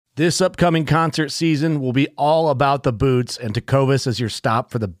This upcoming concert season will be all about the boots, and Tecovas is your stop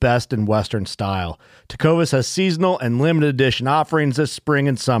for the best in Western style. Tecovas has seasonal and limited edition offerings this spring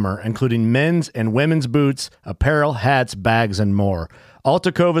and summer, including men's and women's boots, apparel, hats, bags, and more. All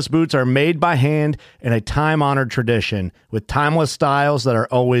Tecovas boots are made by hand in a time-honored tradition with timeless styles that are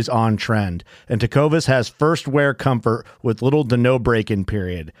always on trend. And Tecovas has first wear comfort with little to no break-in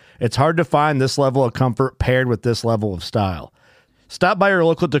period. It's hard to find this level of comfort paired with this level of style. Stop by your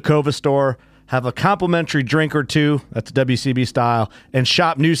local Tecovas store, have a complimentary drink or two, that's WCB style, and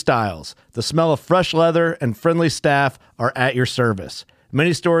shop new styles. The smell of fresh leather and friendly staff are at your service.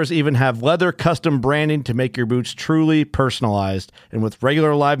 Many stores even have leather custom branding to make your boots truly personalized. And with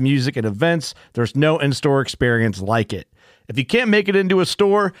regular live music and events, there's no in-store experience like it. If you can't make it into a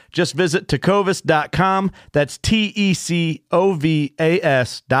store, just visit tecovas.com. That's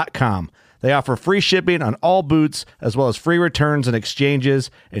TECOVAS.com. They offer free shipping on all boots, as well as free returns and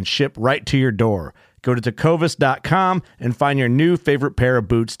exchanges, and ship right to your door. Go to tecovas.com and find your new favorite pair of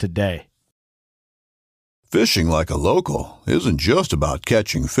boots today. Fishing like a local isn't just about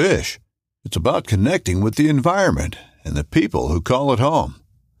catching fish. It's about connecting with the environment and the people who call it home.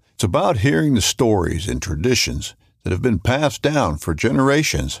 It's about hearing the stories and traditions that have been passed down for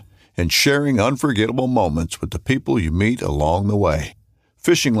generations and sharing unforgettable moments with the people you meet along the way.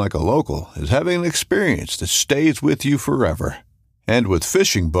 Fishing like a local is having an experience that stays with you forever. And with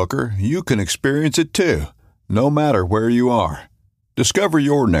Fishing Booker, you can experience it too, no matter where you are. Discover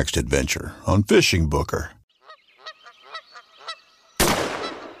your next adventure on Fishing Booker.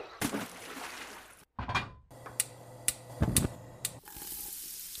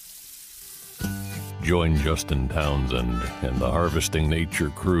 Join Justin Townsend and the Harvesting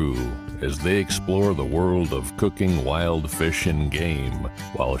Nature crew as they explore the world of cooking wild fish and game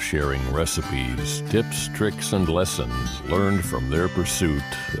while sharing recipes, tips, tricks, and lessons learned from their pursuit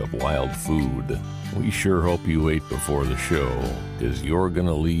of wild food. We sure hope you ate before the show, 'cause you're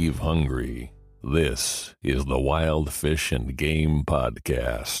gonna leave hungry. This is the Wild Fish and Game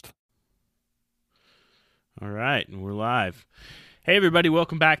Podcast. All right, and we're live. Hey, everybody,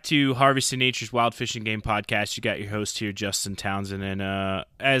 welcome back to Harvesting Nature's Wild Fishing Game Podcast. You got your host here, Justin Townsend, and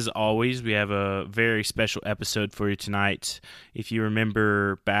as always, we have a very special episode for you tonight. If you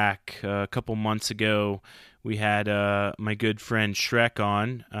remember back a couple months ago, we had my good friend Shrek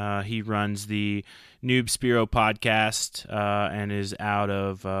on. He runs the Noob Spiro podcast and is out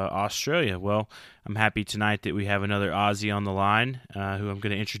of Australia. Well, I'm happy tonight that we have another Aussie on the line who I'm going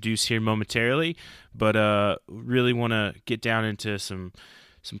to introduce here momentarily, but really want to get down into some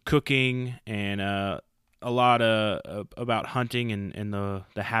cooking and a lot about hunting and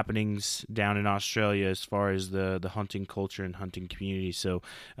the happenings down in Australia as far as the hunting culture and hunting community. So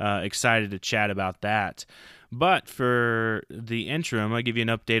excited to chat about that. But for the interim, I'll give you an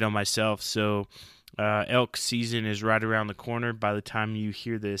update on myself. So elk season is right around the corner. By the time you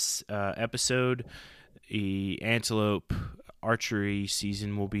hear this episode, the antelope archery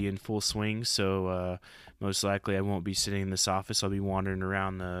season will be in full swing. So most likely I won't be sitting in this office. I'll be wandering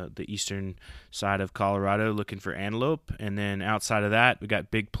around the eastern side of Colorado looking for antelope. And then outside of that, we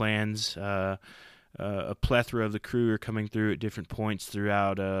got big plans. A plethora of the crew are coming through at different points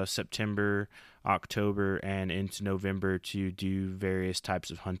throughout September, October, and into November to do various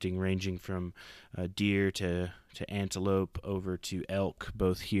types of hunting, ranging from deer to antelope over to elk,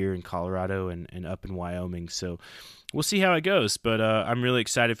 both here in Colorado and up in Wyoming. So we'll see how it goes, but I'm really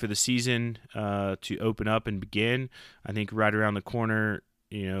excited for the season to open up and begin. I think right around the corner,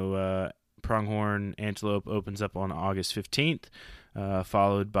 pronghorn antelope opens up on August 15th,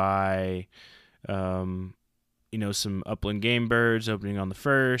 followed by some upland game birds opening on the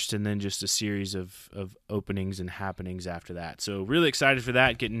 1st, and then just a series of openings and happenings after that. So really excited for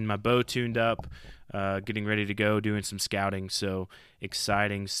that, getting my bow tuned up, getting ready to go, doing some scouting. So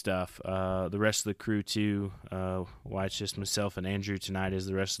exciting stuff. The rest of the crew too, why it's just myself and Andrew tonight, as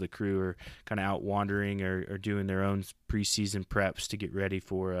the rest of the crew are kind of out wandering or doing their own preseason preps to get ready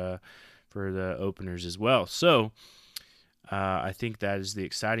for the openers as well. So I think that is the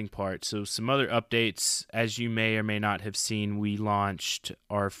exciting part. So some other updates, as you may or may not have seen, we launched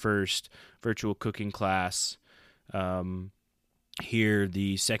our first virtual cooking class here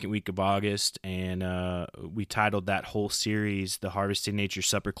the second week of August, and we titled that whole series the Harvesting Nature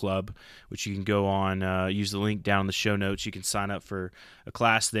Supper Club, which you can go on, use the link down in the show notes. You can sign up for a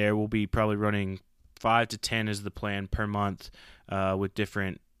class there. We'll be probably running 5 to 10 is the plan per month with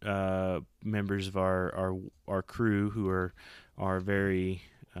different members of our crew who are very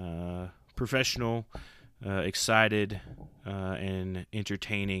professional excited and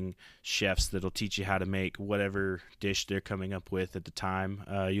entertaining chefs that'll teach you how to make whatever dish they're coming up with at the time.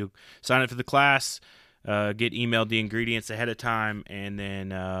 You'll sign up for the class, get emailed the ingredients ahead of time, and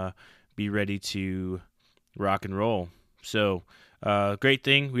then be ready to rock and roll. So, great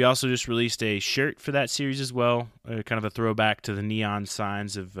thing. We also just released a shirt for that series as well, kind of a throwback to the neon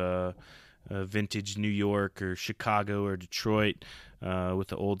signs of vintage New York or Chicago or Detroit, with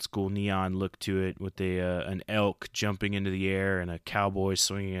the old school neon look to it, with an elk jumping into the air and a cowboy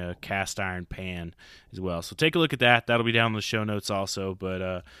swinging a cast iron pan as well. So take a look at that. That'll be down in the show notes also,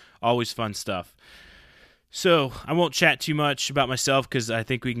 but always fun stuff. So I won't chat too much about myself because I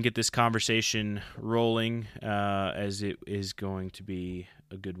think we can get this conversation rolling, as it is going to be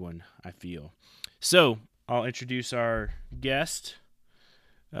a good one, I feel. So I'll introduce our guest.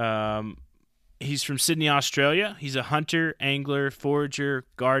 He's from Sydney, Australia. He's a hunter, angler, forager,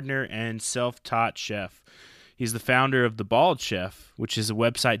 gardener, and self-taught chef. He's the founder of The Bald Chef, which is a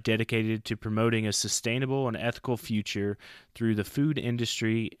website dedicated to promoting a sustainable and ethical future through the food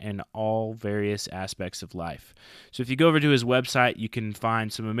industry and all various aspects of life. So if you go over to his website, you can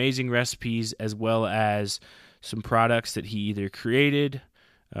find some amazing recipes as well as some products that he either created,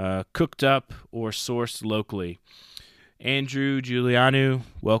 cooked up, or sourced locally. Andrew Giuliano,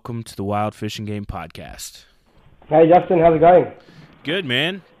 welcome to the Wild Fishing Game Podcast. Hey Justin, how's it going? Good,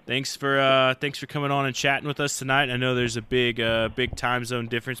 man. Thanks for coming on and chatting with us tonight. I know there's a big time zone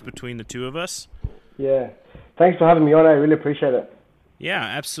difference between the two of us. Yeah, thanks for having me on. I really appreciate it. Yeah,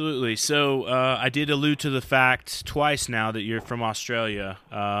 absolutely. So I did allude to the fact twice now that you're from Australia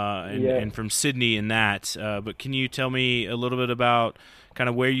and from Sydney and that. But can you tell me a little bit about kind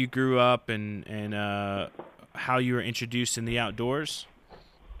of where you grew up and how you were introduced in the outdoors?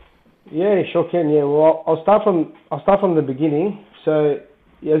 Yeah, sure can. Yeah, well, I'll start from the beginning. So,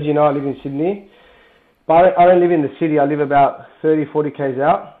 as you know, I live in Sydney, but I don't live in the city. I live about 30, 40 k's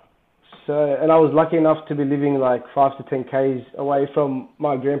out. So, and I was lucky enough to be living like 5 to 10 k's away from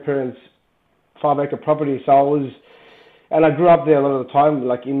my grandparents' 5-acre property. So and I grew up there a lot of the time.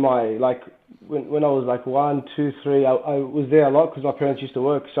 Like when I was like 1, 2, 3, I was there a lot because my parents used to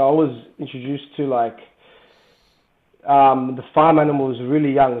work. So I was introduced to like the farm animals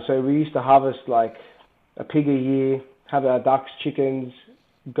really young. So we used to harvest like a pig a year, have our ducks, chickens,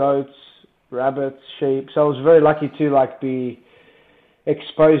 goats, rabbits, sheep. So I was very lucky to like be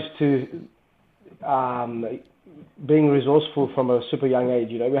exposed to being resourceful from a super young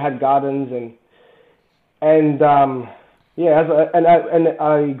age. You know, we had gardens and I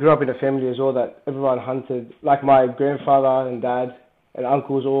grew up in a family as well that everyone hunted. Like my grandfather and dad and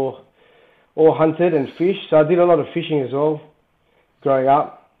uncles all hunted and fished. So I did a lot of fishing as well growing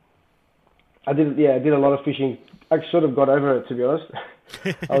up. I did a lot of fishing. I sort of got over it, to be honest.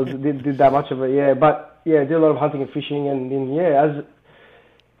 I did that much of it, yeah. But yeah, I did a lot of hunting and fishing, and then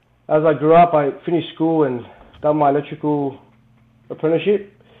as I grew up, I finished school and done my electrical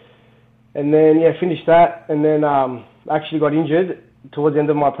apprenticeship, and then finished that, and then actually got injured towards the end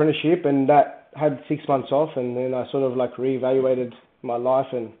of my apprenticeship, and that had 6 months off, and then I sort of like reevaluated my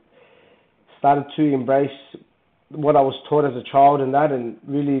life and started to embrace what I was taught as a child and that, and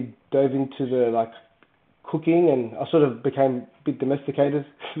really dove into the like cooking, and I sort of became a bit domesticated.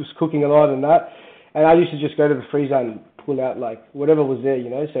 Was cooking a lot and that, and I used to just go to the freezer and pull out like whatever was there, you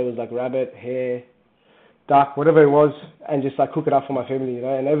know. So it was like rabbit, hare, duck, whatever it was, and just like cook it up for my family, you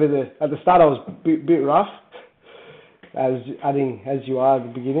know. And at the start I was a bit rough, as you are at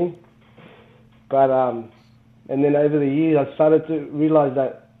the beginning, but and then over the years I started to realize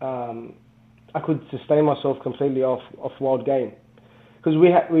that I could sustain myself completely off wild game, because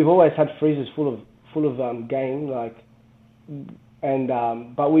we've always had freezers full of game, like, and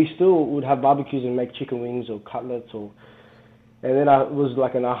but we still would have barbecues and make chicken wings or cutlets, and then I was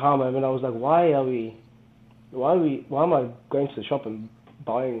like an aha moment. I was like, why am I going to the shop and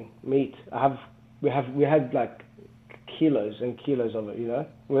buying meat? We had like kilos and kilos of it, you know,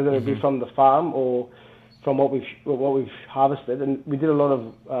 whether it be from the farm or from what we've harvested. And we did a lot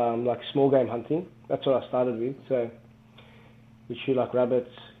of like small game hunting. That's what I started with. So we shoot like rabbits,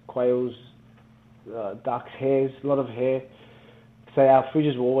 quails, ducks, hares, a lot of hare. So our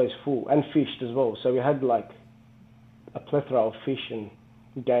fridges were always full, and fished as well. So we had like a plethora of fish and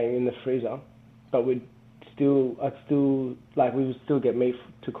game in the freezer, but we would still get meat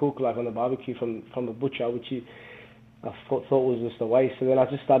to cook like on the barbecue from the butcher, which I thought was just a waste. So then I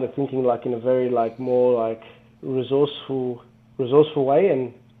just started thinking like in a very like more like resourceful way,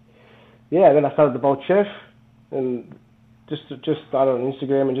 and then I started The Bald Chef, and just started on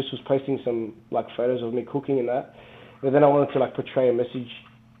Instagram and just was posting some like photos of me cooking and that. But then I wanted to like portray a message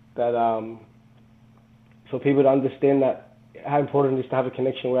that for people to understand that how important it is to have a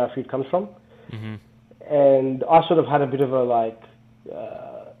connection where our food comes from. Mm-hmm. And I sort of had a bit of a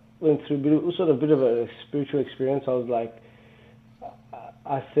went through a bit of a spiritual experience. I was like,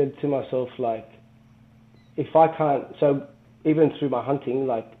 I said to myself, like, if I can't, so even through my hunting,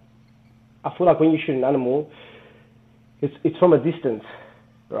 like, I feel like when you shoot an animal, it's from a distance,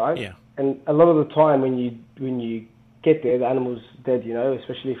 right? Yeah. And a lot of the time when you get there, the animal's dead, you know,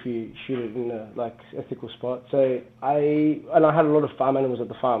 especially if you shoot it in a ethical spot. So I had a lot of farm animals at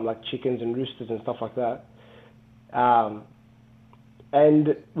the farm, like chickens and roosters and stuff like that.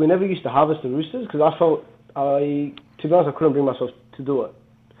 And we never used to harvest the roosters because to be honest, I couldn't bring myself to do it.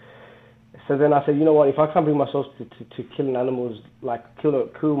 So then I said, you know what, if I can't bring myself to kill an animal, like kill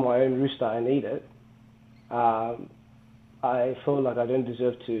my own rooster and eat it, I feel like I don't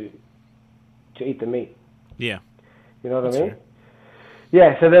deserve to eat the meat. Yeah. You know what I mean? Fair.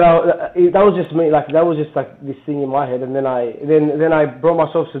 Yeah. So then that was just me. Like that was just like this thing in my head, and then I brought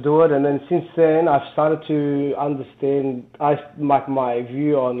myself to do it, and then since then I've started to understand my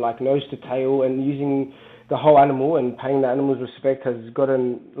view on like nose to tail and using the whole animal and paying the animal's respect has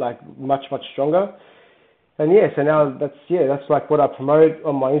gotten like much stronger. And yeah, so now that's like what I promote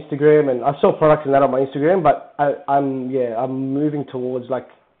on my Instagram, and I sell products and that on my Instagram. But I'm moving towards like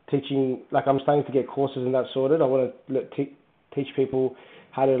teaching, like I'm starting to get courses and that sorted. I want to teach people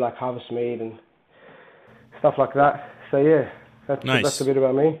how to like harvest meat and stuff like that. So yeah, Nice. That's a bit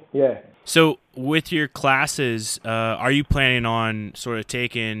about me. Yeah. So with your classes, are you planning on sort of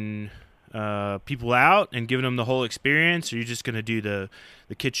taking people out and giving them the whole experience, or are you just going to do the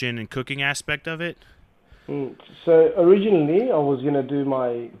kitchen and cooking aspect of it? So originally I was going to do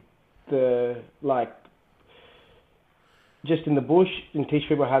just in the bush and teach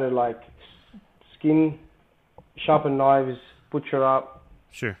people how to like skin, sharpen knives, butcher up.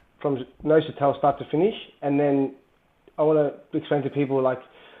 Sure. From nose to tail, start to finish. And then I want to explain to people like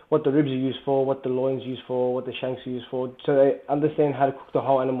what the ribs are used for, what the loins are used for, what the shanks are used for, so they understand how to cook the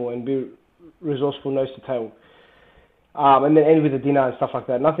whole animal and be resourceful nose to tail. And then end with a dinner and stuff like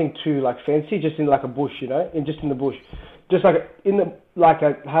that. Nothing too like fancy, just in like a bush, you know, just in the bush. Just like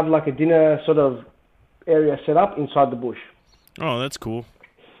have like a dinner sort of area set up inside the bush. Oh, that's cool.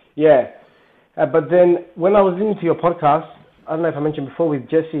 Yeah. But then when I was listening to your podcast, I don't know if I mentioned before, with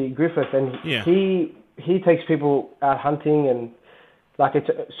Jesse Griffith, and yeah. he takes people out hunting, and like it's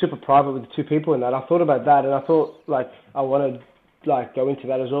super private with the two people and that. I thought about that, and I thought like I want to like go into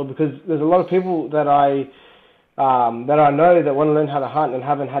that as well, because there's a lot of people that I know that want to learn how to hunt and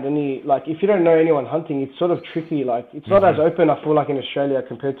haven't had any, like if you don't know anyone hunting, it's sort of tricky. Like it's not as open, I feel like, in Australia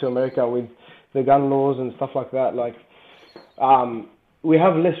compared to America with the gun laws and stuff like that. Like we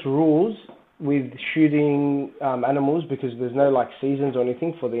have less rules with shooting animals because there's no like seasons or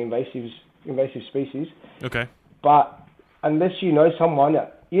anything for the invasive species. Okay. But unless you know someone,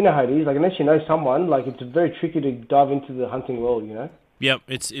 you know how it is. Like unless you know someone, like it's very tricky to dive into the hunting world. You know. Yep.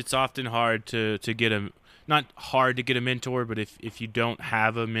 It's often hard to get not hard to get a mentor, but if you don't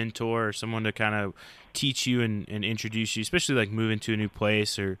have a mentor or someone to kind of teach you and introduce you, especially like moving to a new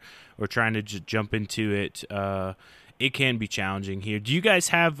place or trying to jump into it, it can be challenging here. Do you guys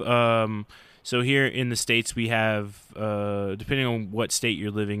have so here in the States we have, depending on what state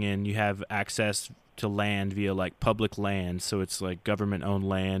you're living in, you have access to land via like public land, so it's like government owned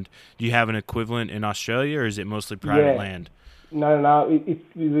land. Do you have an equivalent in Australia, or is it mostly private land? No.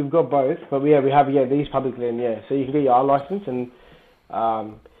 We've got both, but we have these public land. Yeah, so you can get your R license, and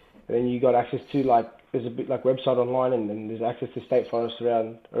then you got access to like there's a bit like website online, and then there's access to state forests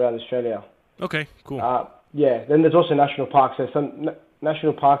around Australia. Okay, cool. Yeah, then there's also national parks. So some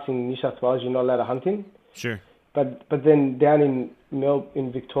national parks in New South Wales you're not allowed to hunt in. Sure. But then down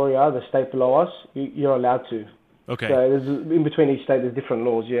in Victoria, the state below us, you're allowed to. Okay. So there's in between each state there's different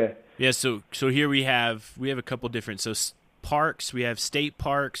laws. Yeah. Yeah. So here we have a couple different parks. We have state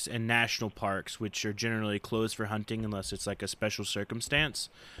parks and national parks, which are generally closed for hunting unless it's like a special circumstance.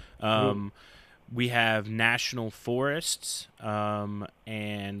 We have national forests,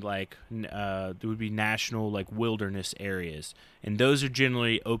 and like there would be national like wilderness areas, and those are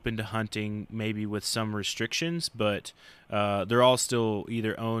generally open to hunting, maybe with some restrictions, but they're all still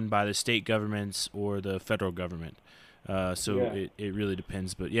either owned by the state governments or the federal government. It really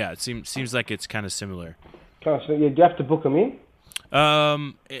depends, but yeah, it seems like it's kind of similar. So do you have to book them in?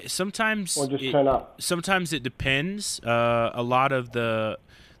 Sometimes or just turn up. Sometimes it depends. A lot of the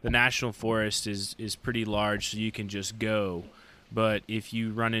national forest is pretty large, so you can just go. But if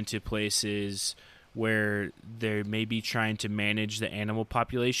you run into places where they may be trying to manage the animal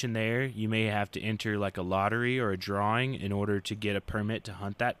population there. You may have to enter like a lottery or a drawing in order to get a permit to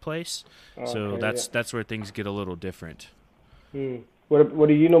hunt that place. So that's where things get a little different. What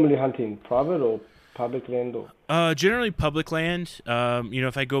are you normally hunting? Private or public land? Or? Generally public land.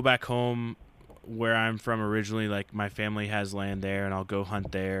 If I go back home where I'm from originally, like my family has land there, and I'll go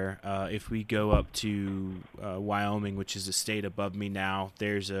hunt there. If we go up to Wyoming, which is a state above me now,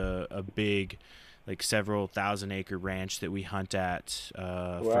 there's a big, like several thousand-acre ranch that we hunt at for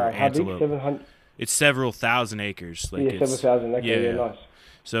antelope. How big? It's several thousand acres. Several thousand. Okay, yeah, nice.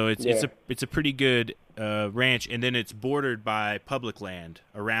 So it's a pretty good ranch, and then it's bordered by public land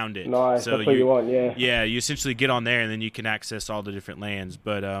around it. Nice, so that's what you want, yeah. Yeah, you essentially get on there, and then you can access all the different lands.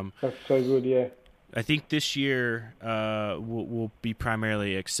 But that's so good, yeah. I think this year we'll be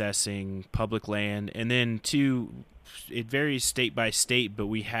primarily accessing public land, and then it varies state by state, but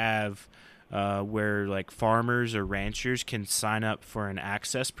we have where like farmers or ranchers can sign up for an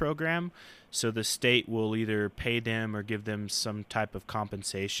access program. So the state will either pay them or give them some type of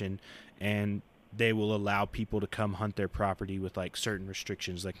compensation, and they will allow people to come hunt their property with like certain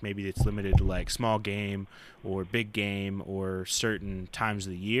restrictions. Like maybe it's limited to like small game or big game or certain times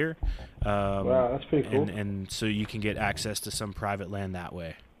of the year. Wow, that's pretty cool. And so you can get access to some private land that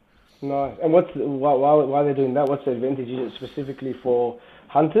way. Nice. And why they're doing that? What's the advantage? Is it specifically for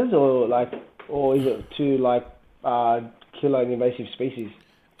hunters or is it to like kill an invasive species?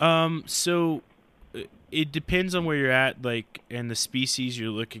 So it depends on where you're at, like, and the species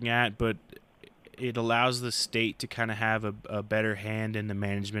you're looking at, but it allows the state to kind of have a better hand in the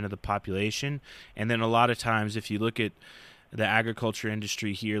management of the population. And then a lot of times, if you look at the agriculture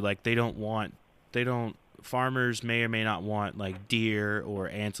industry here, like farmers may or may not want like deer or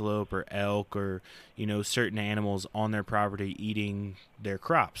antelope or elk or, certain animals on their property eating their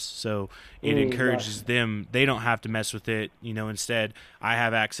crops. So it encourages them. They don't have to mess with it. Instead, I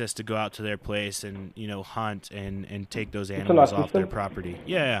have access to go out to their place and, hunt and take those animals off their property.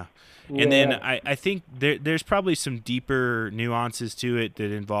 Yeah. And then I think there's probably some deeper nuances to it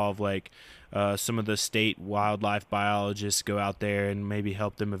that involve like some of the state wildlife biologists go out there and maybe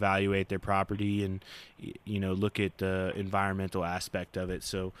help them evaluate their property and, look at the environmental aspect of it.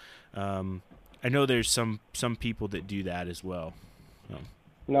 So I know there's some people that do that as well. So.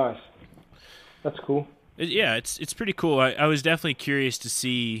 Nice. That's cool. It's pretty cool. I was definitely curious to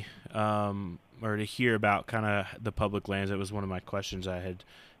see or to hear about kind of the public lands. That was one of my questions I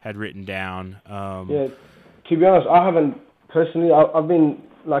had written down. To be honest, I haven't personally. I've been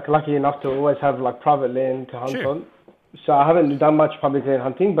like lucky enough to always have like private land to hunt on. So I haven't done much public land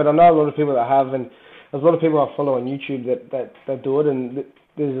hunting, but I know a lot of people that have, and there's a lot of people I follow on YouTube that do it, and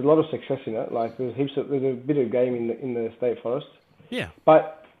there's a lot of success in it. Like there's a bit of game in the state forest. Yeah.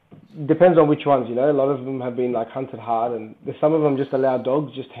 But depends on which ones, A lot of them have been like hunted hard, and some of them just allow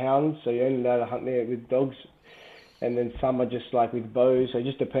dogs, just hounds, so you're only allowed to hunt there with dogs. And then some are just like with bows, so it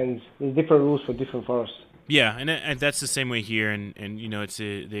just depends. There's different rules for different forests. Yeah, and that's the same way here, and it's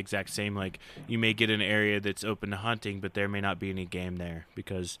the exact same. Like you may get an area that's open to hunting, but there may not be any game there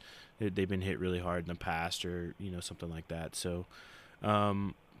because they've been hit really hard in the past, or something like that. So,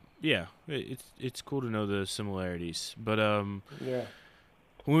 it's cool to know the similarities. But when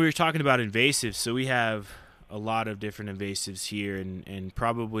we were talking about invasives, so we have a lot of different invasives here, and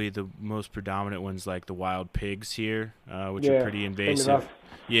probably the most predominant ones like the wild pigs here, which are pretty invasive.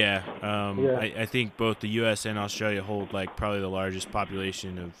 I think both the U.S. and Australia hold like probably the largest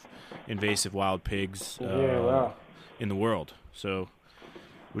population of invasive wild pigs in the world. So,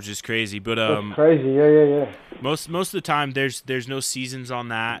 which is crazy. But that's crazy. Most of the time, there's no seasons on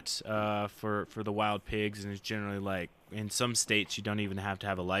that for the wild pigs, and it's generally like in some states you don't even have to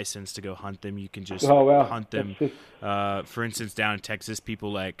have a license to go hunt them. You can just hunt them. For instance, down in Texas,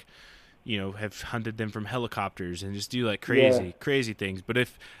 people like have hunted them from helicopters and just do like crazy things. But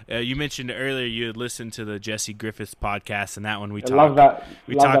if you mentioned earlier you had listened to the Jesse Griffiths podcast, and that one we talked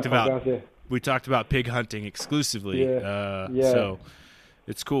about pig hunting exclusively. So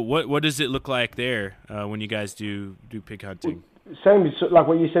it's cool. What does it look like there when you guys do pig hunting? Same, like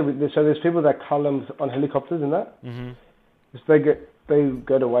what you said. So there's people that cull them on helicopters and that. Mm-hmm. They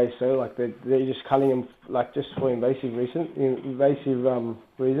go to waste. So like they're just culling them like just for invasive reasons.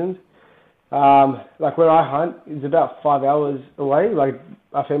 Like where I hunt is about 5 hours away. Like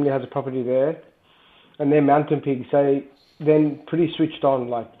our family has a property there, and they're mountain pigs. So they're pretty switched on.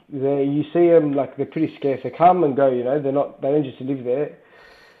 Like you see them, like they're pretty scarce. They come and go. They don't just live there.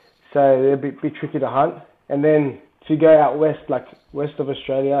 So they're a bit tricky to hunt. And then if you go out west, like west of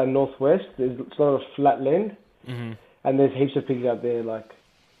Australia and northwest, there's a lot of flat land, and there's heaps of pigs out there. Like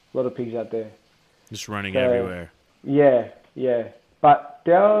a lot of pigs out there. Just running So, everywhere. Yeah. But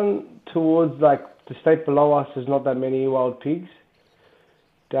down towards like the state below us, there's not that many wild pigs.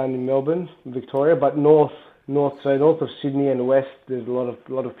 Down in Melbourne, Victoria, but north of Sydney and west, there's a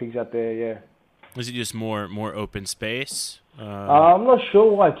lot of pigs out there. Yeah. Is it just more open space? I'm not sure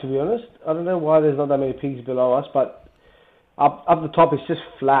why, to be honest. I don't know why there's not that many pigs below us, but up the top it's just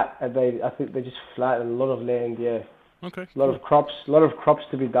flat, and I think they're just flat and a lot of land. Yeah. Okay. A lot of crops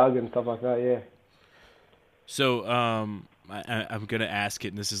to be dug and stuff like that. Yeah. So, I'm gonna ask it,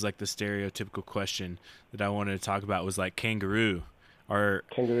 and this is like the stereotypical question that I wanted to talk about was like kangaroo.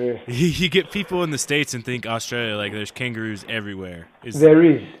 Kangaroo. You get people in the States and think Australia, like there's kangaroos everywhere. There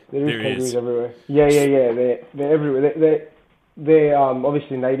is kangaroos everywhere. Yeah. They're everywhere. They're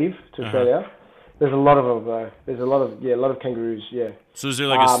obviously native to Australia. There's a lot of them though. There's a lot of kangaroos. Yeah. So is there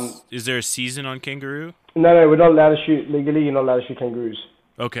like is there a season on kangaroo? No, we're not allowed to shoot legally. You're not allowed to shoot kangaroos.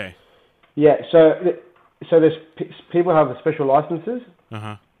 Okay. Yeah. So there's people have special licenses.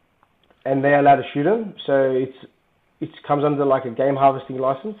 And they're allowed to shoot them. So it comes under like a game harvesting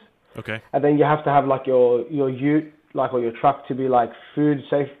license. Okay. And then you have to have like your ute, like, or your truck to be like food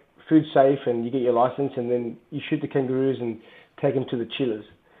safe, and you get your license, and then you shoot the kangaroos and take them to the chillers,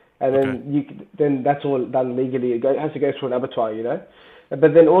 and then that's all done legally. It has to go through an abattoir, you know.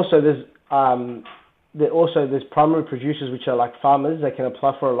 But then also there's primary producers, which are like farmers. They can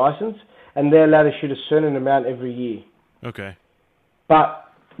apply for a license, and they're allowed to shoot a certain amount every year. Okay.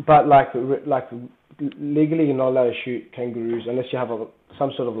 But like legally, you're not allowed to shoot kangaroos unless you have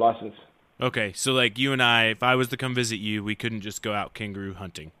some sort of license. Okay, so like you and I, if I was to come visit you, we couldn't just go out kangaroo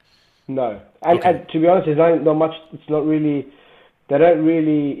hunting. No, and to be honest, there's not much. It's not really. They don't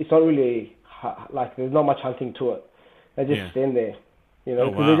really. It's not really like there's not much hunting to it. They just stand there, you know,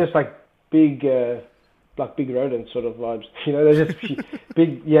 because they're just like big rodents sort of vibes. You know, they're just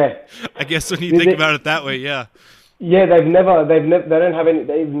big. Yeah. I guess when you think about it that way, yeah. Yeah, they don't have any.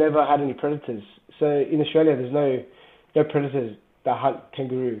 They've never had any predators. So in Australia, there's no predators that hunt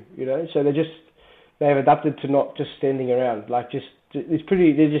kangaroo. You know, so they've adapted to not just standing around. Like they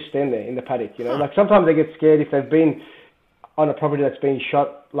just stand there in the paddock. You know, like sometimes they get scared if they've been on a property that's been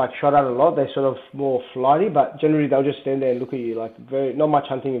shot at a lot. They're sort of more flighty, but generally they'll just stand there and look at you. Like not much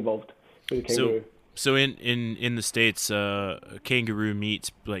hunting involved with a kangaroo. So in the States, kangaroo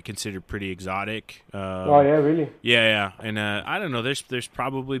meat's like considered pretty exotic. Oh yeah, really? Yeah, and I don't know. There's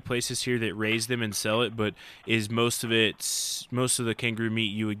probably places here that raise them and sell it, but is most of the kangaroo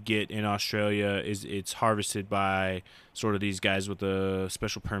meat you would get in Australia it's harvested by sort of these guys with the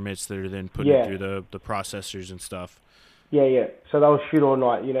special permits that are then put through the processors and stuff. Yeah. So they'll shoot all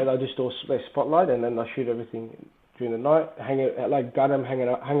night. You know, they'll just they spotlight and then they'll shoot everything during the night. Gut them,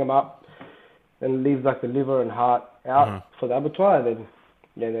 hang them up. And leave like the liver and heart out for the abattoir, and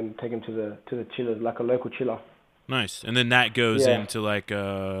then take them to the chiller, like a local chiller. Nice, and then that goes into like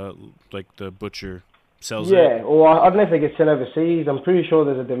the butcher sells it. Yeah, or I don't know if they get sent overseas. I'm pretty sure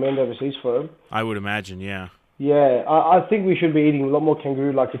there's a demand overseas for them. I would imagine, yeah. Yeah, I think we should be eating a lot more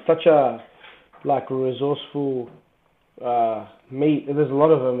kangaroo. Like it's such a resourceful meat. There's a lot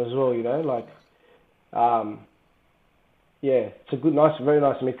of them as well, you know. Like, yeah, it's a very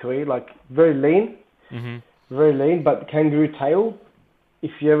nice meat to eat. Like very lean, but kangaroo tail.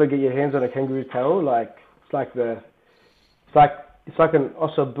 If you ever get your hands on a kangaroo tail, like it's like an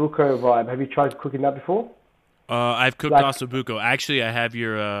ossobuco vibe. Have you tried cooking that before? I've cooked ossobuco. Actually, I have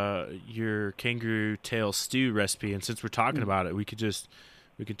your kangaroo tail stew recipe, and since we're talking about it, we could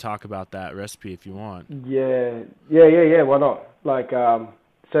talk about that recipe if you want. Yeah. Why not? Like,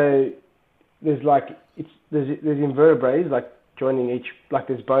 so there's like there's invertebrates like joining each, like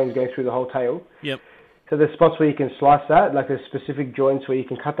there's bones going through the whole tail. Yep. So there's spots where you can slice that, like there's specific joints where you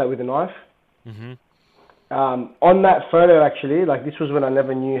can cut that with a knife. On that photo, actually, like this was when I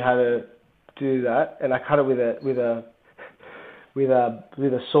never knew how to do that, and I cut it with a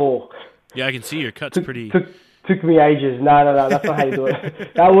saw. Yeah, I can see your cut's pretty. Took me ages. No, that's not how you do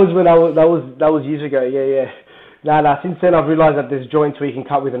it. That was years ago. Yeah. No. Since then, I've realised that there's joints where you can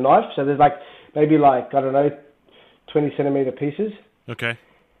cut with a knife. So there's like maybe I don't know, 20 centimeter pieces. Okay.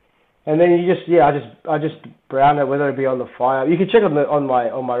 And then I just brown it, whether it be on the fire. You can check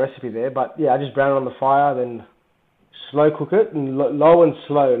on my recipe there, but yeah, I just brown it on the fire, then slow cook it, and low and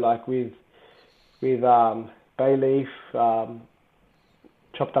slow, like with bay leaf,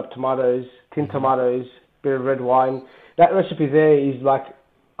 chopped up tomatoes, tinned tomatoes, bit of red wine. That recipe there is like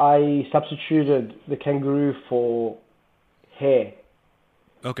I substituted the kangaroo for hare.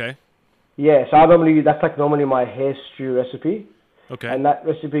 Okay. Yeah, so that's like normally my hare stew recipe. Okay. And that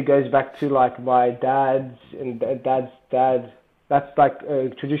recipe goes back to like my dad's and dad's dad That's like a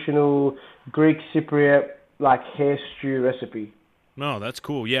traditional Greek Cypriot like hare stew recipe. No, that's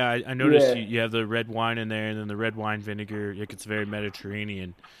cool. Yeah, I noticed Yeah. you have the red wine in there, and then the red wine vinegar. Like it's very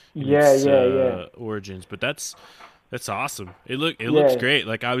Mediterranean in Yeah, its yeah. origins. But that's awesome. It looks Yeah. great.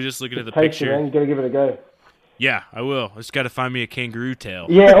 Like I was just looking at It's the tasty, picture. man. You gotta give it a go. Yeah, I will. I just got to find me a kangaroo tail.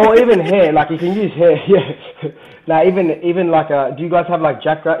 Yeah, or even hair. Like you can use hair. Yeah. Now even like do you guys have like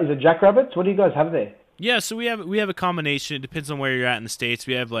is it jackrabbits? What do you guys have there? Yeah, so we have a combination. It depends on where you're at in the States.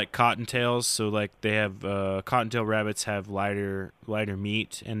 We have like cottontails, so like they have cottontail rabbits have lighter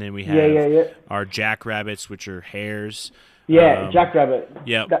meat, and then we have Yeah. our jackrabbits, which are hares. Yeah, jackrabbit.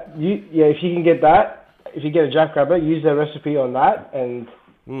 Yeah. If you can get that, if you get a jackrabbit, use their recipe on that, and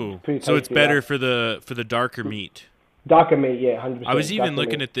Ooh. it's pretty tasty. So it's better right? for the darker meat. Darker meat, yeah, 100%. I was even darker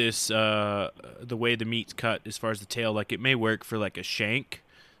looking meat. at this the way the meat's cut as far as the tail. Like it may work for like a shank.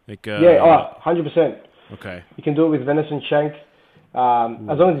 Like 100%. Okay. You can do it with venison shank, as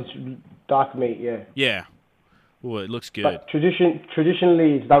long as it's dark meat, yeah. Yeah. Ooh, it looks good. But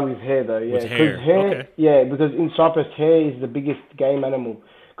traditionally, it's done with hair, though. Yeah, With hair, okay. Yeah, because in Cyprus, hare is the biggest game animal.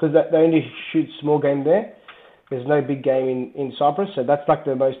 Because they only shoot small game there. There's no big game in Cyprus, so that's like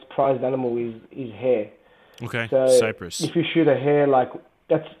the most prized animal is hare. Okay. So Cyprus. if you shoot a hare, like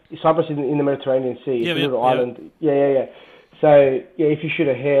that's Cyprus is in the Mediterranean Sea. It's a little island. Yeah. So yeah, if you shoot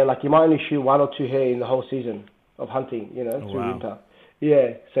a hare, like you might only shoot 1 or 2 hare in the whole season of hunting, through wow. winter.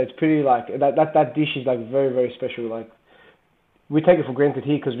 Yeah, so it's pretty like that dish is like very, very special. Like we take it for granted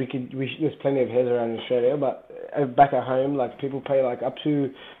here because there's plenty of hares around in Australia, but back at home, like people pay like up to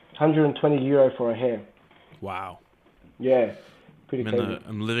 120 euro for a hare. Wow. Yeah, pretty crazy.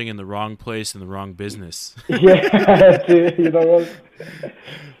 I'm living in the wrong place in the wrong business. Yeah, you know what?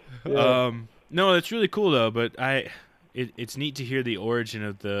 Yeah. No, it's really cool though. But it's neat to hear the origin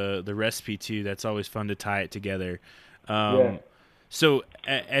of the recipe too. That's always fun to tie it together. Yeah. So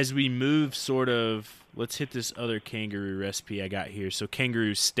as we move, sort of, let's hit this other kangaroo recipe I got here. So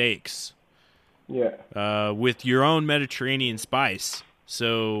kangaroo steaks. Yeah. With your own Mediterranean spice.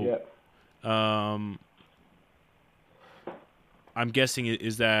 So. Yeah. I'm guessing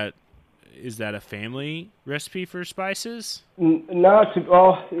is that a family recipe for spices? No,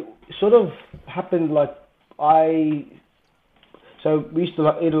 it sort of happened like so we used to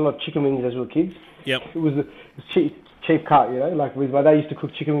eat a lot of chicken wings as we were kids. Yep. It was a cheap cut, like my dad used to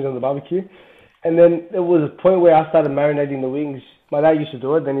cook chicken wings on the barbecue. And then there was a point where I started marinating the wings. My dad used to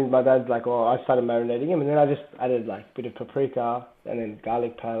do it, then my dad's like, I started marinating them, and then I just added like a bit of paprika and then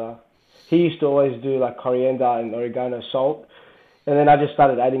garlic powder. He used to always do like coriander and oregano, salt. And then I just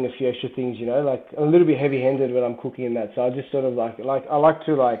started adding a few extra things, like I'm a little bit heavy-handed when I'm cooking in that. So I just sort of like I like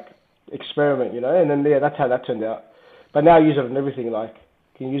to experiment, and then that's how that turned out. But now I use it on everything. Like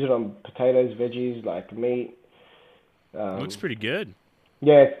you can use it on potatoes, veggies, like meat. Looks pretty good.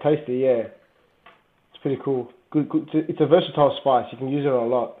 Yeah, it's tasty. Yeah, it's pretty cool. Good. It's a versatile spice. You can use it on a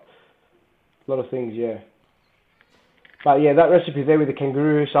lot of things. Yeah. But yeah, that recipe there with the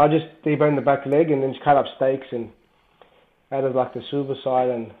kangaroo. So I just debone the back leg and then just cut up steaks and added like the silver side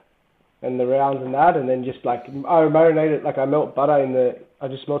and the rounds and that, and then just like I marinate it, like I melt butter I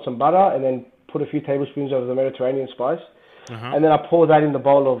just melt some butter and then put a few tablespoons of the Mediterranean spice, and then I pour that in the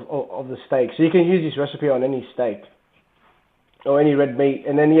bowl of the steak. So you can use this recipe on any steak or any red meat,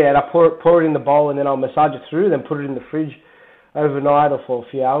 and then I pour it in the bowl, and then I'll massage it through, then put it in the fridge overnight or for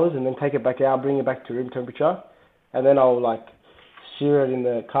a few hours, and then take it back out, bring it back to room temperature, and then I'll like sear it in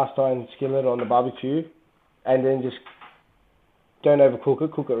the cast iron skillet on the barbecue, and then just don't overcook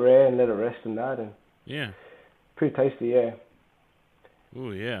it, cook it rare and let it rest and that, and pretty tasty, yeah.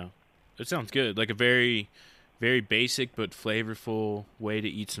 Ooh, yeah. That sounds good. Like a very, very basic but flavorful way to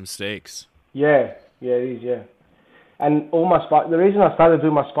eat some steaks. Yeah, it is, yeah. And all my the reason I started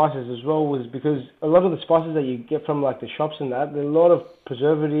doing my spices as well was because a lot of the spices that you get from like the shops and that, there are a lot of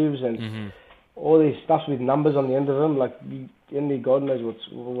preservatives and all these stuff with numbers on the end of them. Like only God knows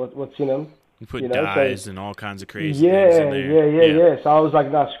what's in them. You put dyes and all kinds of crazy things in there. Yeah. So I was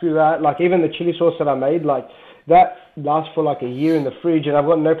like, no, screw that. Like even the chili sauce that I made, like that lasts for like a year in the fridge, and I've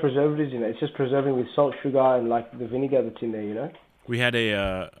got no preservatives in it. It's just preserving with salt, sugar, and like the vinegar that's in there. We had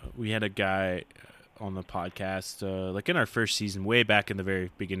a guy on the podcast, like in our first season, way back in the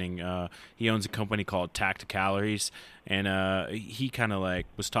very beginning. He owns a company called Tacticalories, and he kind of like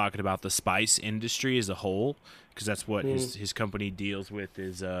was talking about the spice industry as a whole, because that's what his company deals with,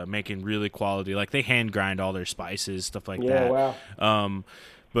 is making really quality, like they hand grind all their spices, stuff like that. Wow.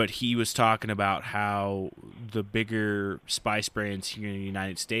 But he was talking about how the bigger spice brands here in the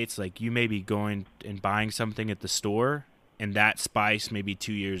United States, like you may be going and buying something at the store, and that spice may be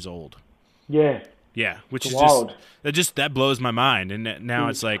 2 years old. Yeah. Yeah, which It's is wild. that blows my mind. And now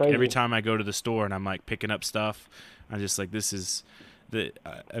it's like crazy. every time I go to the store and I'm like picking up stuff, I'm just like,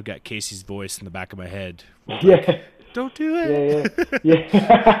 I've got Casey's voice in the back of my head. Like, Yeah. don't do it.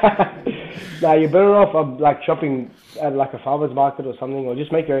 Yeah. Nah, you're better off like shopping at like a farmer's market or something, or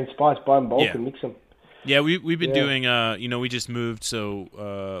just make your own spice, buy in bulk and mix them. Yeah, we've been Yeah. doing. We just moved,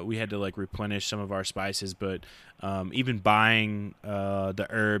 so we had to like replenish some of our spices. But even buying the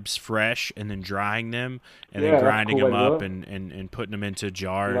herbs fresh and then drying them and Yeah, then that's a grinding cool them way to do up it. and putting them into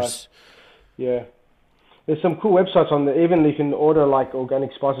jars. Nice. Yeah. There's some cool websites on there. Even you can order like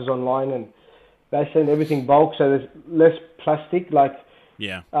organic spices online, and they send everything bulk, so there's less plastic. Like,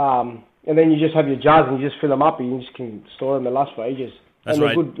 Yeah, and then you just have your jars and you just fill them up, and you just can store them. They last for ages. That's and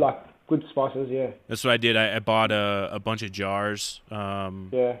they're right. good spices. Yeah. that's what I did. I bought a bunch of jars.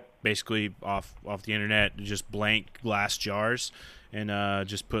 Yeah. Basically off the internet, just blank glass jars, and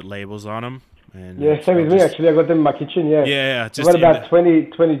just put labels on them. And Yeah, same with me actually. I got them in my kitchen. Yeah. Yeah, I've just got about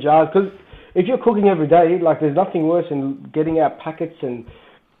 20 jars. Because if you're cooking every day, like there's nothing worse than getting out packets and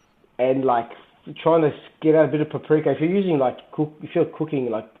like trying to get out a bit of paprika. If you're using if you're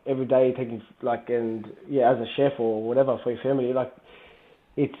cooking like every day, taking as a chef or whatever for your family, like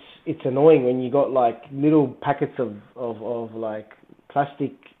it's annoying when you got like little packets of like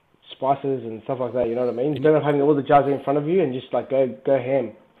plastic spices and stuff like that. You know what I mean? It's better having all the jars in front of you and just like go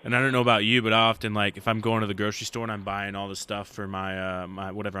ham. And I don't know about you, but I often, like, if I'm going to the grocery store and I'm buying all the stuff for my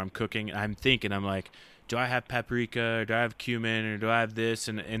my whatever I'm cooking, I'm like, do I have paprika, or do I have cumin, or do I have this?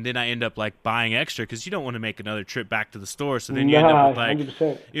 And then I end up like buying extra because you don't want to make another trip back to the store. So then you end up with like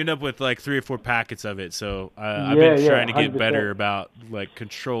 100%. you end up with like 3 or 4 packets of it. So I've been trying to get 100%. better about like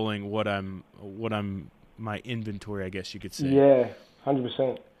controlling what I'm my inventory, I guess you could say. Yeah,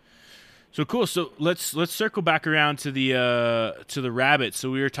 100%. So cool. So let's circle back around to the rabbit.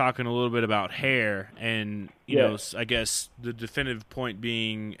 So we were talking a little bit about hair, and you know, I guess the definitive point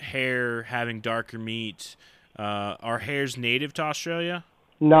being hair having darker meat. Are hares native to Australia?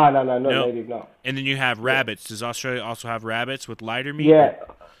 No, not native, no. And then you have rabbits. Does Australia also have rabbits with lighter meat? Yeah,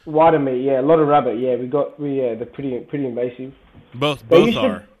 whiter meat. Yeah, a lot of rabbit. Yeah, they're pretty invasive. Both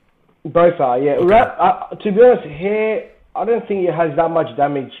are. Both are. Yeah. Okay. To be honest, hair. I don't think it has that much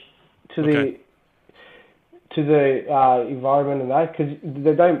damage to the environment and that, because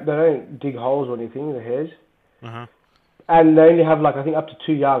they don't dig holes or anything, the hares. And they only have like, I think, up to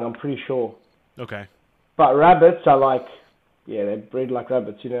 2 young, I'm pretty sure. Okay. But rabbits are like, they breed like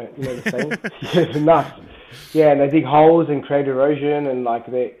rabbits, you know the saying? Yeah, nuts. Yeah, and they dig holes and create erosion, and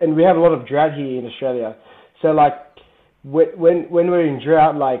and we have a lot of drought here in Australia. So like when we're in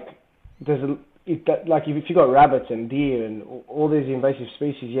drought, like if you got rabbits and deer and all these invasive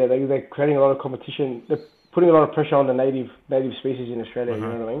species, they're creating a lot of competition. They're putting a lot of pressure on the native species in Australia. You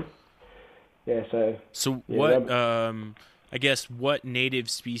know what I mean? Yeah. So what? I guess what native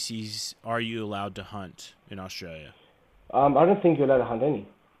species are you allowed to hunt in Australia? I don't think you're allowed to hunt any.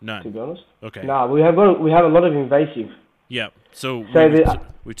 None. To be honest. Okay. No, we have a lot of invasive. Yeah. So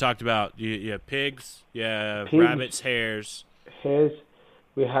we talked about you have pigs, rabbits, hares. Hares.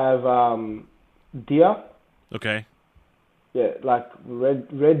 We have deer. Okay. Yeah, like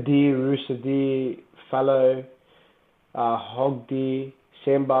red deer, rooster deer, fallow, hog deer,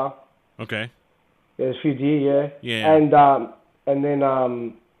 sambar. Okay. There's a few deer, Yeah. And then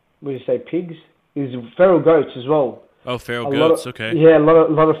what do you say, pigs? There's feral goats as well. Oh, feral goats. Okay. Yeah, a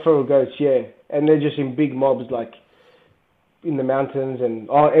lot of feral goats. Yeah, and they're just in big mobs, like in the mountains and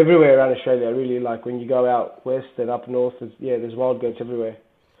everywhere around Australia. Really, like when you go out west and up north, there's wild goats everywhere.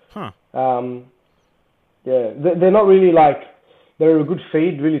 Huh. Yeah, they're not really like, they're a good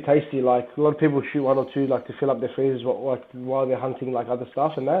feed, really tasty. Like a lot of people shoot one or two like to fill up their freezers while they're hunting like other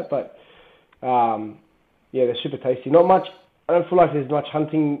stuff and that. But they're super tasty. Not much. I don't feel like there's much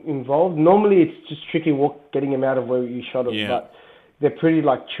hunting involved. Normally it's just tricky getting them out of where you shot them. Yeah. But they're pretty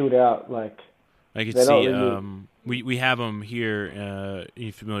like chilled out. Like I could see. Really... we have them here. Are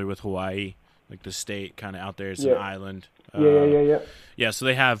you familiar with Hawaii? Like the state, kind of out there. It's an island. Yeah. Yeah, so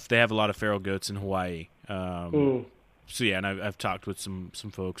they have a lot of feral goats in Hawaii. So yeah, and I've talked with some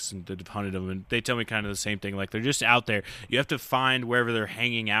folks that have hunted them, and they tell me kind of the same thing. Like they're just out there. You have to find wherever they're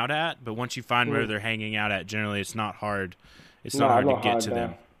hanging out at, but once you find where they're hanging out at, generally it's not hard. It's not hard to get to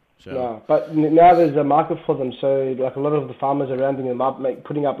them. So. No, but now there's a market for them. So like a lot of the farmers are rounding them up,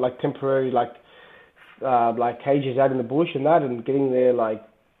 putting up like temporary like cages out in the bush and that, and getting their like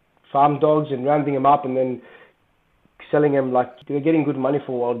farm dogs and rounding them up and then selling them. Like they're getting good money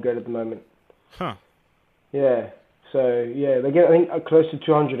for wild goat at the moment. Huh. Yeah. So they get, I think, close to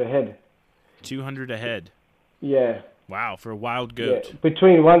 200 a head. 200 a head. Yeah. Wow, for a wild goat. Yeah,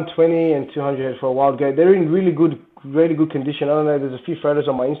 between 120 and 200 head for a wild goat. They're in really good condition. I don't know. There's a few photos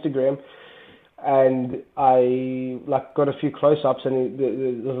on my Instagram, and I like got a few close-ups, and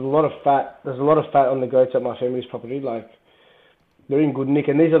there's a lot of fat. There's a lot of fat on the goats at my family's property. Like they're in good nick,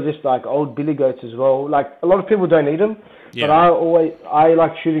 and these are just like old billy goats as well. Like a lot of people don't eat them, but I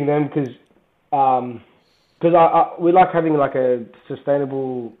like shooting them because we like having like a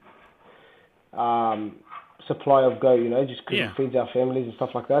sustainable supply of goat, just because it feeds our families and stuff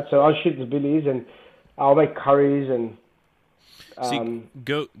like that. So I shoot the billies and I'll make curries and. See,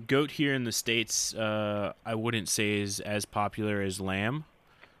 goat here in the States, I wouldn't say is as popular as lamb.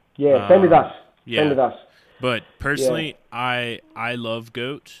 Yeah, same with us. Yeah. Same with us. But personally, I love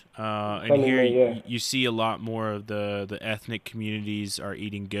goat. And here you see a lot more of the ethnic communities are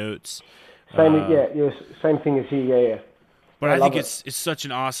eating goats. Same thing as here. Yeah. But I think it's such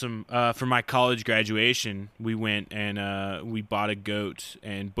an awesome. For my college graduation, we went and we bought a goat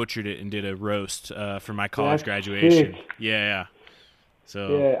and butchered it and did a roast for my college graduation. Sick. Yeah.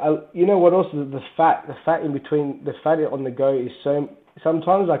 So you know what else? The fat in between, the fat on the goat is so.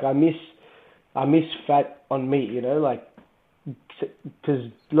 Sometimes like I miss fat on meat. Like because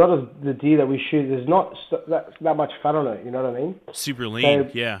a lot of the deer that we shoot, there's not that much fat on it. You know what I mean? Super lean. So,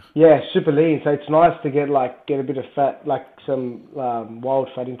 yeah. Yeah, super lean. So it's nice to get a bit of fat, like some wild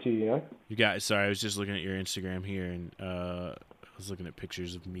fat into you. You guys, sorry, I was just looking at your Instagram here, and I was looking at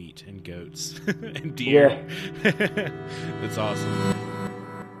pictures of meat and goats and deer. Yeah. That's awesome.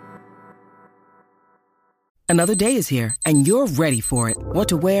 Another day is here, and you're ready for it. What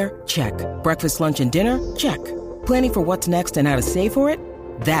to wear? Check. Breakfast, lunch, and dinner? Check. Planning for what's next and how to save for it?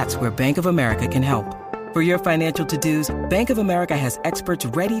 That's where Bank of America can help. For your financial to-dos, Bank of America has experts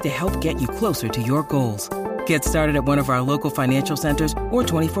ready to help get you closer to your goals. Get started at one of our local financial centers or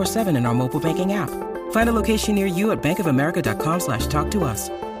 24/7 in our mobile banking app. Find a location near you at bankofamerica.com/talktous.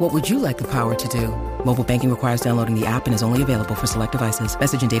 What would you like the power to do? Mobile banking requires downloading the app and is only available for select devices.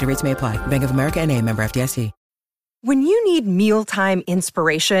 Message and data rates may apply. Bank of America N.A., member FDIC. When you need mealtime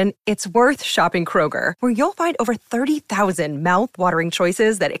inspiration, it's worth shopping Kroger, where you'll find over 30,000 mouth-watering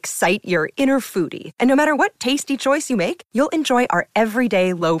choices that excite your inner foodie. And no matter what tasty choice you make, you'll enjoy our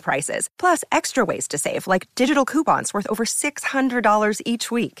everyday low prices, plus extra ways to save, like digital coupons worth over $600 each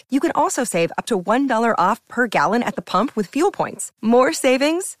week. You can also save up to $1 off per gallon at the pump with fuel points. More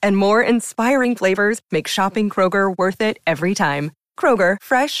savings and more inspiring flavors make shopping Kroger worth it every time. Kroger,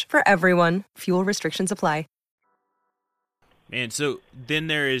 fresh for everyone. Fuel restrictions apply. And so then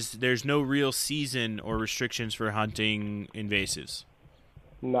there's no real season or restrictions for hunting invasives.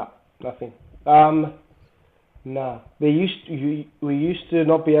 No, nothing. No. We used to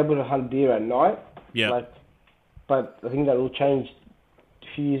not be able to hunt deer at night. Yeah. But I think that all changed a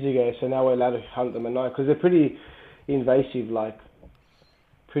few years ago. So now we're allowed to hunt them at night because they're pretty invasive.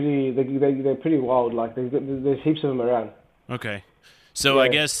 They're pretty wild. Like there's heaps of them around. Okay. So I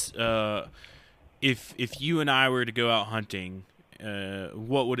guess. If you and I were to go out hunting,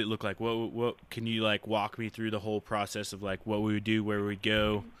 what would it look like? What can you walk me through the whole process of what we would do, where we'd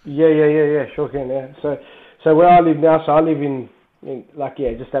go? Yeah, sure can. Yeah. So where I live now, I live in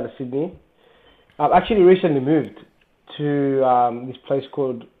just out of Sydney. I've actually recently moved to this place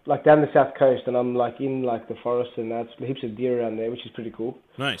called down the south coast, and I'm in the forest, and there's heaps of deer around there, which is pretty cool.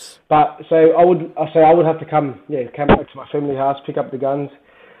 Nice. But so I would have to come back to my family house, pick up the guns,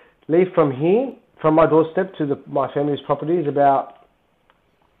 leave from here. From my doorstep to my family's property is about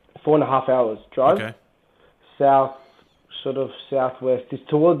 4.5 hours drive. Okay. Southwest. It's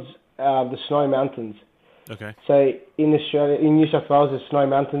towards the Snowy Mountains. Okay. So in Australia, in New South Wales, the Snowy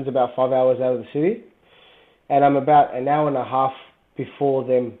Mountains about 5 hours out of the city, and I'm about an hour and a half before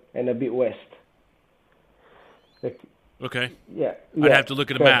them and a bit west. Okay. Yeah. I'd have to look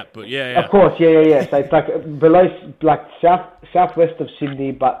at a map, but yeah. Of course, yeah. So it's below, southwest of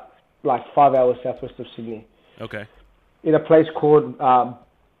Sydney, but 5 hours southwest of Sydney. Okay. In a place called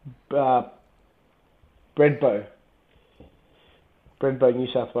Breadbow, New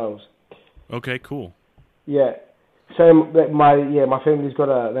South Wales. Okay, cool. Yeah. So my family's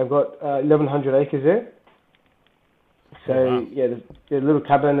got they've got 1,100 acres there. So there's a little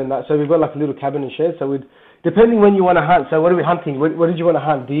cabin and that. So we've got a little cabin and shed. So depending when you want to hunt. So what are we hunting? What did you want to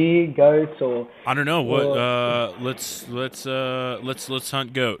hunt? Deer, goats, or? I don't know. Let's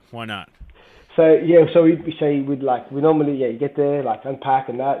hunt goat. Why not? So we normally you get there, unpack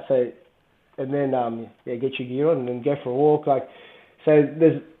and that. So and then get your gear on and then go for a walk. So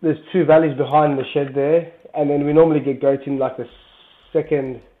there's two valleys behind the shed there, and then we normally get goats in the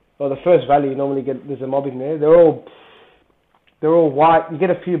second or the first valley. You normally there's a mob in there. They're all white. You get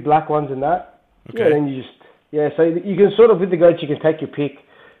a few black ones in that. Okay. Yeah, then you Yeah, so you can sort of, with the goats, you can take your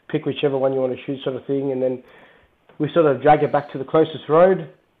pick whichever one you want to shoot sort of thing, and then we sort of drag it back to the closest road,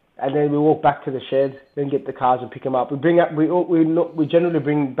 and then we walk back to the shed, then get the cars and pick them up. We generally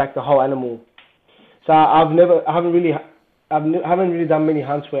bring back the whole animal. So I haven't really done many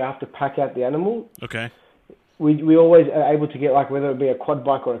hunts where I have to pack out the animal. Okay. We always are able to get, like, whether it be a quad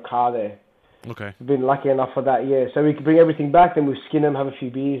bike or a car there. Okay. We've been lucky enough for that, yeah. So we can bring everything back, then we skin them, have a few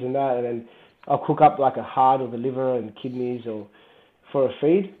beers and that, and then I'll cook up like a heart or the liver and kidneys or for a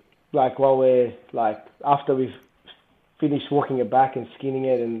feed. Like while we're like after we've finished walking it back and skinning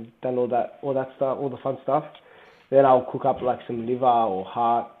it and done all that stuff, all the fun stuff, then I'll cook up like some liver or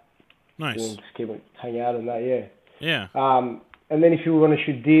heart. Nice. And just keep it hang out and that, yeah. Yeah. And then if you want to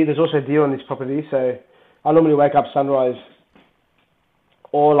shoot deer, there's also deer on this property, so I normally wake up sunrise,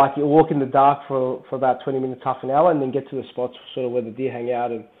 or like you walk in the dark for about 20 minutes, half an hour, and then get to the spots sort of where the deer hang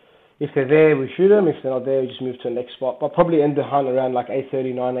out. And if they're there, we shoot them. If they're not there, we just move to the next spot. But probably end the hunt around like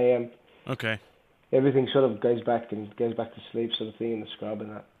 8:30, 9 a.m. Okay. Everything sort of goes back to sleep, sort of thing, in the scrub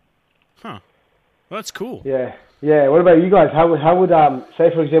and that. Huh. Well, that's cool. Yeah. Yeah. What about you guys? How would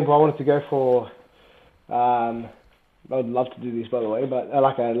say, for example, I wanted to go for I would love to do this, by the way, but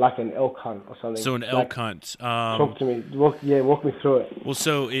like an elk hunt or something. So an elk hunt. Talk to me. Walk me through it. Well,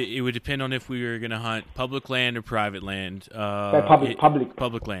 so it would depend on if we were going to hunt public land or private land.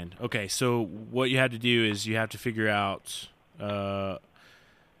 Public land. Okay, so what you have to do is you have to figure out. So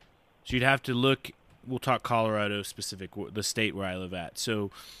you'd have to look. We'll talk Colorado specific, the state where I live at.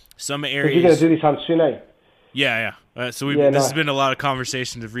 So some areas. You're going to do this hunt soon, eh? Yeah. This has been a lot of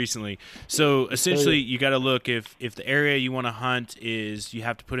conversations of recently. So essentially, you got to look if the area you want to hunt is you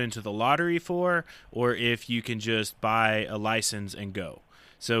have to put into the lottery for, or if you can just buy a license and go.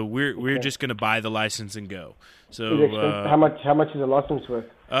 So we're just going to buy the license and go. So how much is a license worth?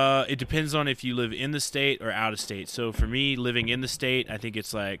 It depends on if you live in the state or out of state. So for me, living in the state, I think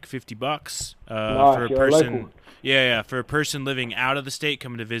it's like $50 for a person. Local. Yeah, for a person living out of the state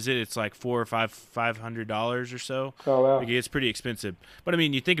coming to visit, it's like $400 or so. Oh wow! Like, it's pretty expensive. But I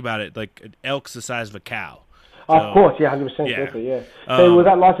mean, you think about it, like an elk's the size of a cow. So, of course, yeah, 100%. Yeah. Definitely, yeah. So will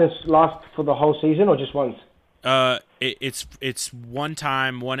that license last for the whole season or just once? It's one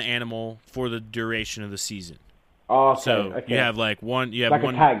time, one animal for the duration of the season. Oh, okay. So you have like one. You have like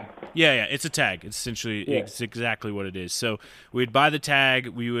one a tag. Yeah. It's a tag. It's essentially it's exactly what it is. So we'd buy the tag.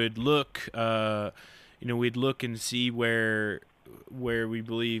 We would look. We'd look and see where we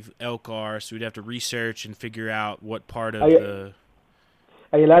believe elk are. So we'd have to research and figure out what part of the.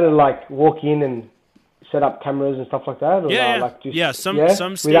 Are you allowed to like walk in and set up cameras and stuff like that? Or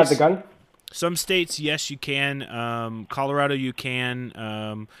Some states without the gun. Some states, yes, you can. Colorado, you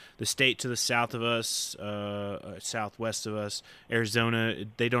can. The state to the south of us, southwest of us, Arizona,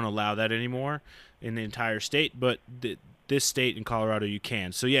 they don't allow that anymore in the entire state. But this state in Colorado, you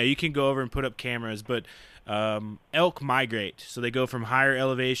can. So, yeah, you can go over and put up cameras. But elk migrate. So they go from higher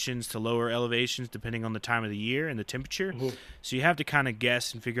elevations to lower elevations depending on the time of the year and the temperature. Mm-hmm. So you have to kind of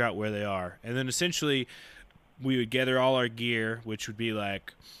guess and figure out where they are. And then essentially we would gather all our gear, which would be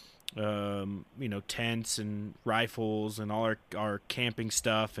like – tents and rifles and all our camping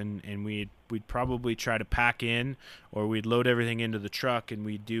stuff, and we'd probably try to pack in, or we'd load everything into the truck, and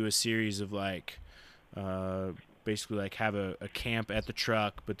we'd do a series of like basically like have a camp at the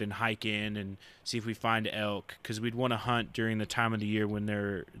truck, but then hike in and see if we find elk, because we'd want to hunt during the time of the year when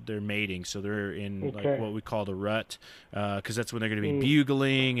they're mating, so they're in like what we call the rut, because that's when they're going to be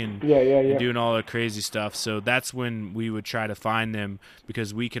bugling and doing all the crazy stuff. So that's when we would try to find them,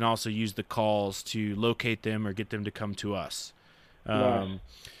 because we can also use the calls to locate them or get them to come to us. Nice.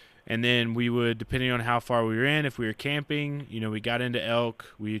 And then we would, depending on how far we were in, if we were camping, we got into elk,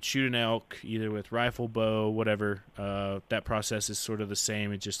 we'd shoot an elk either with rifle, bow, whatever. That process is sort of the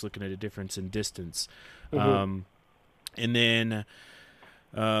same. It's just looking at a difference in distance. Mm-hmm. And then,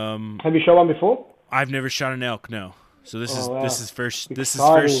 have you shot one before? I've never shot an elk. No. So this is first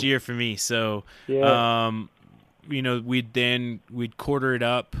year for me. So, we'd quarter it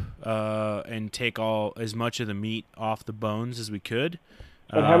up and take as much of the meat off the bones as we could.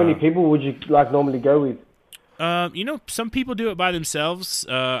 And how many people would you like normally go with? Some people do it by themselves.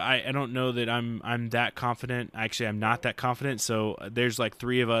 I don't know that I'm that confident. Actually, I'm not that confident. So there's like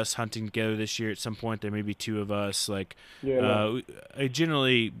 3 of us hunting together this year. At some point, there may be 2 of us. Like, I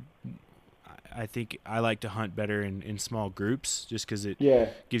think I like to hunt better in small groups, just because it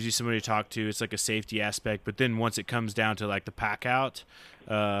gives you somebody to talk to. It's like a safety aspect. But then once it comes down to like the pack out,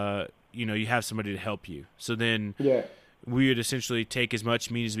 you have somebody to help you. So then we would essentially take as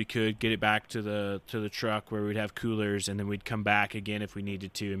much meat as we could, get it back to the truck where we'd have coolers, and then we'd come back again if we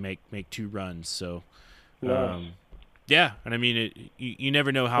needed to and make 2 runs. So Nice. Yeah, and I mean, you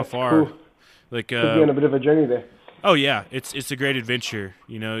never know how That's far. cool. Like, Could be on a bit of a journey there. oh yeah, it's a great adventure.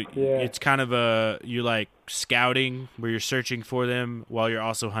 You know, Yeah. it's kind of you're like scouting where you're searching for them while you're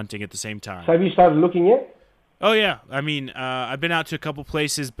also hunting at the same time. So have you started looking yet? Oh yeah, I mean, I've been out to a couple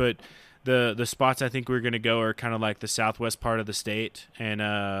places, but the spots I think we're gonna go are kind of like the southwest part of the state, and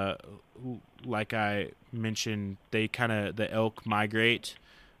like I mentioned, the elk migrate.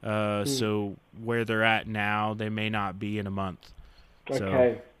 So where they're at now, they may not be in a month. So,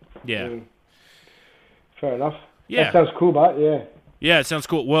 Okay. yeah. Fair enough. Yeah. That sounds cool, but yeah. Yeah, it sounds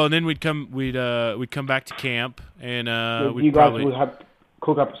cool. Well, and then we'd come back to camp, and we'd you guys probably would have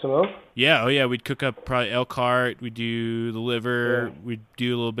cook up some elk? yeah, oh yeah, we'd cook up probably elk heart. We'd do the liver. Yeah. We'd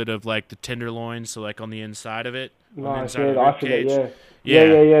do a little bit of like the tenderloin, so like on the inside of it. On the Nice, inside of the I rib feel cage. that,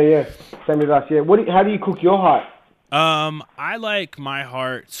 yeah. Same with us, yeah. How do you cook your heart? I like my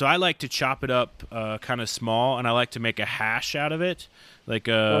heart, so I like to chop it up kind of small, and I like to make a hash out of it, like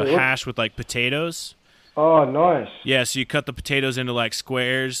a hash with like potatoes. Oh, nice. Yeah, so you cut the potatoes into like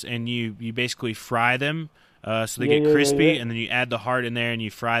squares, and you basically fry them so they get crispy, and then you add the heart in there, and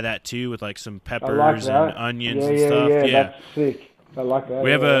you fry that too with like some I like peppers that. and onions and stuff. Yeah, that's sick. I like that.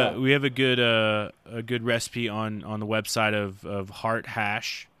 We have a good recipe on the website of heart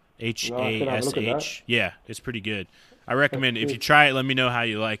hash. HASH. Yeah, it's pretty good. I recommend it. If you try it, let me know how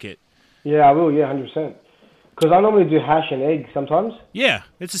you like it. Yeah, I will. Yeah, 100%. Because I normally do hash and egg sometimes. Yeah,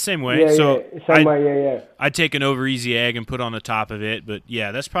 it's the same way. Yeah. I'd take an over easy egg and put on the top of it, but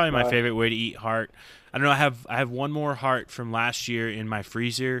yeah, that's probably my favorite way to eat heart. I don't know. I have one more heart from last year in my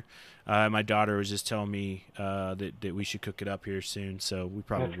freezer. My daughter was just telling me that we should cook it up here soon, so we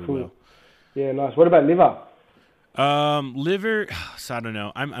probably will. Yeah, nice. What about liver? Liver, so I don't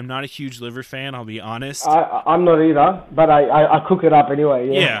know. I'm not a huge liver fan, I'll be honest. I'm not either, but I cook it up anyway.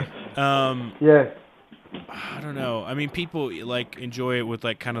 Yeah. Yeah. I don't know. I mean, people like enjoy it with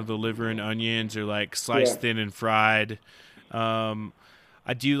like kind of the liver and onions, or like sliced thin and fried.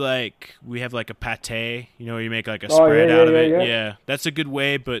 I do like, we have like a pate, you know, where you make like a spread out of it. Yeah, that's a good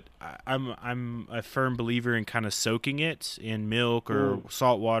way, but I'm a firm believer in kind of soaking it in milk or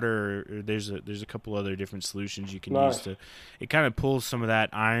salt water, or there's a couple other different solutions you can use to. It kind of pulls some of that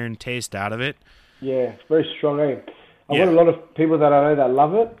iron taste out of it. Yeah, it's very strong. I've got a lot of people that I know that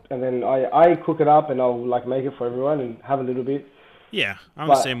love it, and then I cook it up and I'll like make it for everyone and have a little bit. Yeah, I'm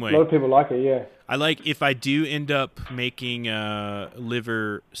the same way. A lot of people like it, yeah. I like, if I do end up making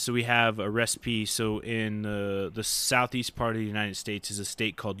liver, so we have a recipe. So in the southeast part of the United States is a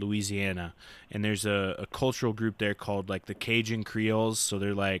state called Louisiana, and there's a cultural group there called like the Cajun Creoles. So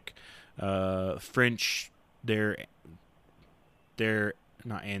they're like French, they're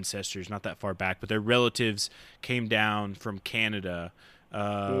not ancestors, not that far back, but their relatives came down from Canada,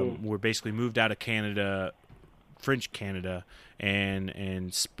 were basically moved out of Canada, French Canada,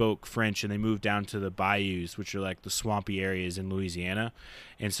 and spoke French, and they moved down to the bayous, which are like the swampy areas in Louisiana,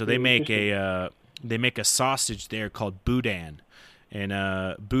 and so they make a sausage there called boudin,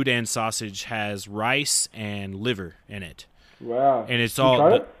 and boudin sausage has rice and liver in it. Wow! And it's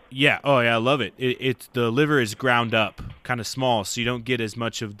all yeah. Oh yeah, I love it. It's the liver is ground up, kind of small, so you don't get as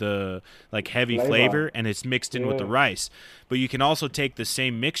much of the like heavy flavor, and it's mixed in with the rice. But you can also take the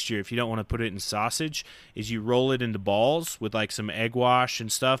same mixture, if you don't want to put it in sausage, is you roll it into balls with like some egg wash and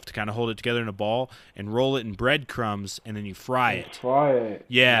stuff to kind of hold it together in a ball, and roll it in breadcrumbs, and then you fry it.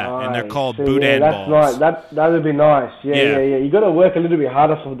 Yeah, nice. And they're called boudin balls. Nice. That would be nice. Yeah. You got to work a little bit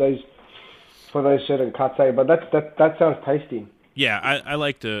harder for those certain cuts, but that sounds tasty. Yeah, I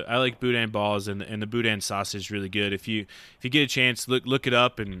like boudin balls, and the boudin sausage is really good. If you get a chance, look it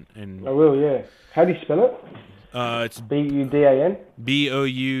up and I will. Yeah. How do you spell it? It's Boudin.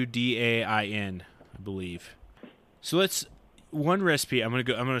 Boudin, I believe. So let's one recipe. I'm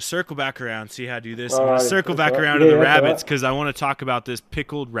gonna circle back around, see how I do this. I'm gonna circle back around to the rabbits because I want to talk about this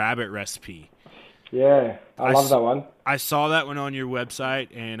pickled rabbit recipe. Yeah, I love that one. I saw that one on your website,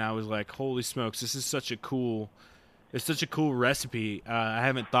 and I was like, "Holy smokes! This is such a cool." It's such a cool recipe. I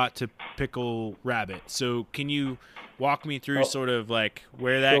haven't thought to pickle rabbit. So can you walk me through sort of like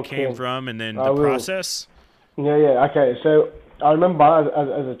where that came from and then the process? Yeah. Okay. So I remember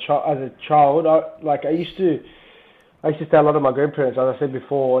as a child, I used to stay a lot of my grandparents, as I said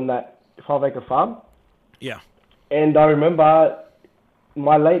before, on that 5-acre farm. Yeah. And I remember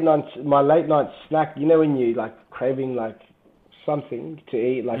my late night snack. You know when you like craving like something to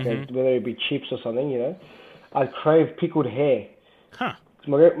eat, like whether it be chips or something, you know. I crave pickled hare. Huh.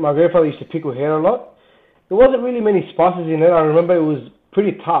 My grandfather used to pickle hare a lot. There wasn't really many spices in it. I remember it was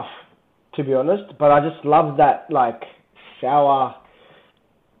pretty tough, to be honest. But I just loved that like sour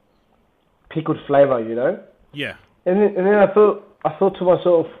pickled flavor, you know. Yeah. And then I thought to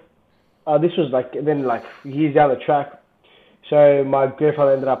myself, this was like years down the track. So my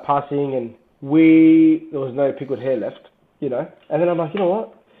grandfather ended up passing, and there was no pickled hair left, you know. And then I'm like, you know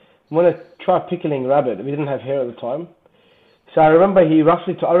what? I'm gonna try pickling rabbit. We didn't have hair at the time, so I remember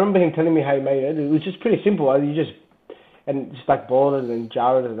him telling me how he made it. It was just pretty simple. You just like boil it and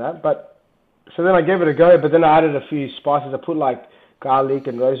jar it and that. But so then I gave it a go. But then I added a few spices. I put like garlic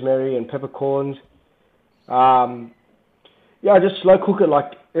and rosemary and peppercorns. I just slow cook it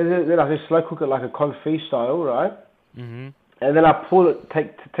like a confit style, right? Mm-hmm. And then I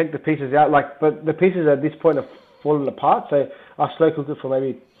take the pieces out, but the pieces at this point have fallen apart. So I slow cook it for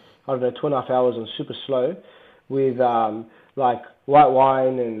maybe, I don't know, 2.5 hours on super slow with like white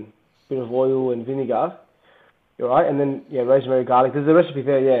wine and a bit of oil and vinegar, all right? And then, rosemary, garlic. There's a recipe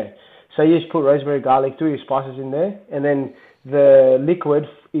there, yeah. So you just put rosemary, garlic, 3 spices in there. And then the liquid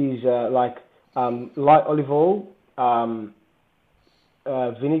is light olive oil,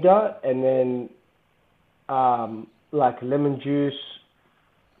 vinegar, and then like lemon juice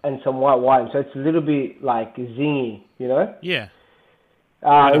and some white wine. So it's a little bit like zingy, you know? Yeah.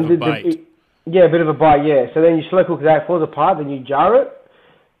 A bit of a bite. A bit of a bite, yeah. So then you slow cook that, falls apart, then you jar it,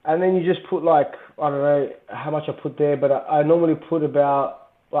 and then you just put like, I don't know how much I put there, but I normally put about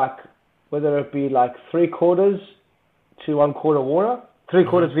like, whether it be like 3/4 to 1/4 water,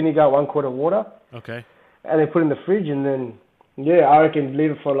 3/4 vinegar, 1/4 water. Okay. And then put it in the fridge, and then, I reckon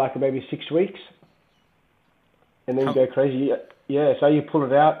leave it for like maybe 6 weeks. And then you go crazy. Yeah, so you pull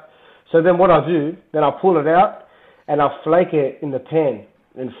it out. So then what I do, then I pull it out, and I flake it in the pan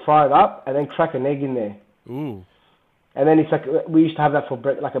and fry it up, and then crack an egg in there. Ooh. And then it's like, we used to have that for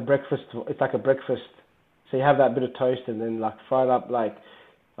like a breakfast. It's like a breakfast. So you have that bit of toast, and then like fry it up like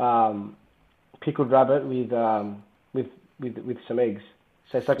pickled rabbit with some eggs.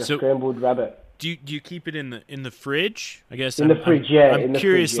 So it's like a scrambled rabbit. Do you keep it in the fridge? I guess in the fridge, yeah. I'm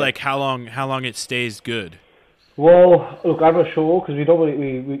curious, like how long it stays good. Well, look, I'm not sure because we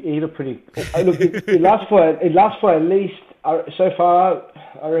eat it pretty. Look, it lasts for at least so far,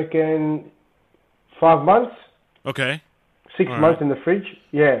 I reckon 5 months. Okay. 6 months in the fridge.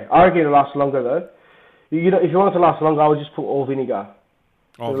 Yeah, I reckon it'll last longer though. You know, if you want it to last longer, I would just put all vinegar.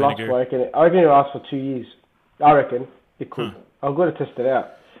 All vinegar. I reckon it'll last for 2 years. I reckon it could. I've got to test it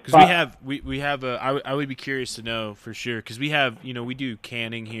out. Because we have I would be curious to know for sure because we have we do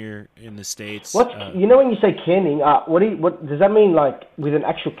canning here in the States. When you say canning, what does that mean? Like with an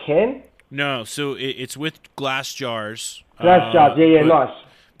actual can? No, so it's with glass jars. Glass jars, nice.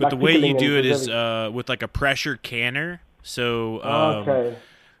 But the way you do it is with like a pressure canner. So okay.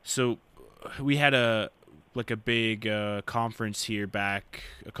 So we had a big conference here back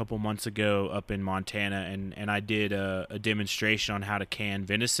a couple months ago up in Montana, and I did a demonstration on how to can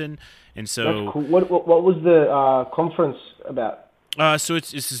venison. And so that's cool. What was the conference about? So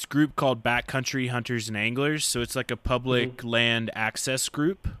it's this group called Backcountry Hunters and Anglers. So it's like a public land access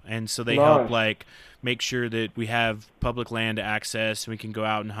group, and so they help like make sure that we have public land access and we can go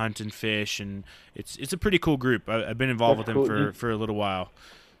out and hunt and fish. And it's a pretty cool group. I've been involved with them for a little while.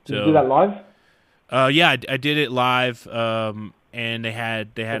 Did you do that live? Yeah, I did it live, and they had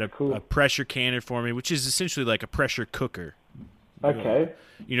a pressure canner for me, which is essentially like a pressure cooker. Okay.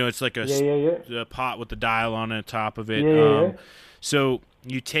 It's like a pot with the dial on the top of it. Yeah. So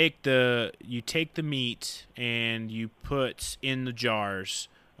you take the meat and you put in the jars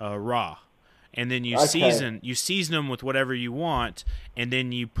raw, and then you season them with whatever you want, and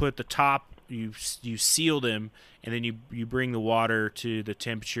then you put the top. You seal them, and then you bring the water to the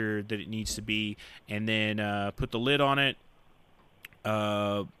temperature that it needs to be, and then put the lid on it.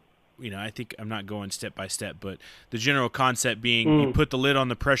 I think I'm not going step by step, but the general concept being you put the lid on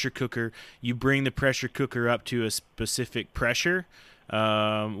the pressure cooker, you bring the pressure cooker up to a specific pressure,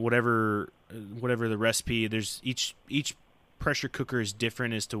 whatever the recipe. There's each pressure cooker is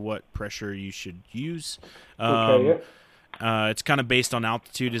different as to what pressure you should use. It's kind of based on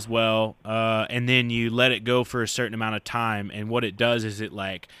altitude as well, and then you let it go for a certain amount of time, and what it does is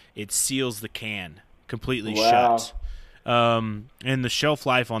it seals the can completely shut. And the shelf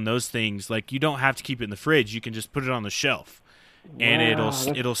life on those things, like you don't have to keep it in the fridge; you can just put it on the shelf, and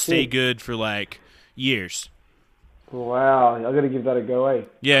it'll stay good for like years. Wow, I got to give that a go, eh?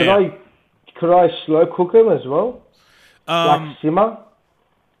 Yeah. Could I slow cook them as well? Like simmer?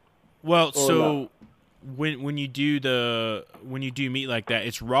 Well, so. When you do meat like that,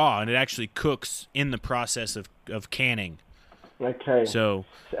 it's raw and it actually cooks in the process of canning. Okay. So.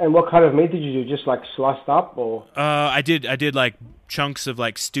 And what kind of meat did you do? Just like sliced up or? I did like chunks of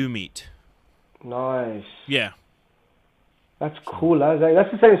like stew meat. Nice. Yeah. That's cool. That's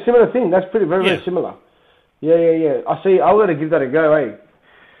the same similar thing. That's very similar. Yeah. I see. I gotta give that a go, eh?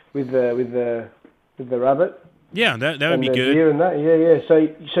 With the rabbit. Yeah, that would be the good. Deer and that. Yeah. So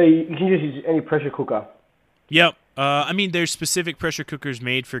you can just use any pressure cooker. Yep. I mean, there's specific pressure cookers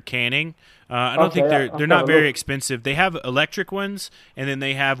made for canning. I don't think they're not very expensive. They have electric ones, and then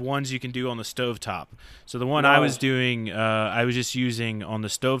they have ones you can do on the stovetop. So the one I was doing, I was just using on the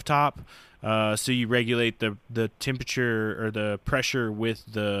stovetop. So you regulate the temperature or the pressure with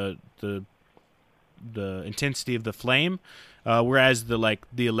the intensity of the flame. Whereas the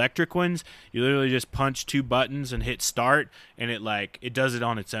electric ones, you literally just punch 2 buttons and hit start, and it does it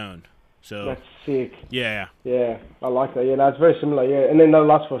on its own. So that's sick. Yeah, I like that. Yeah, no, it's very similar. Yeah, and then they'll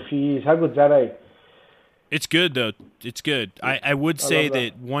last for a few years. How good's that, eh? It's good though. It's good. I would say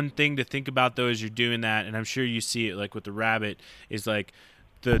that one thing to think about though as you're doing that, and I'm sure you see it like with the rabbit, is like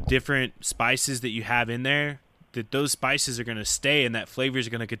the different spices that you have in there. That those spices are going to stay, and that flavors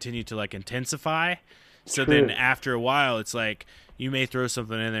are going to continue to like intensify. So True. then after a while, it's like you may throw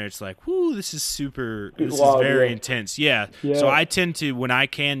something in there. It's like, whoo, this is very intense. Yeah. So I tend to, when I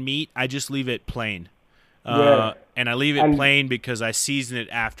can meat, I just leave it plain. And I leave it plain because I season it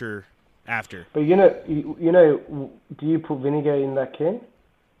after. But you know, do you put vinegar in that can?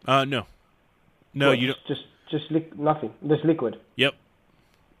 No. No, what, you don't. Just nothing. Just liquid. Yep.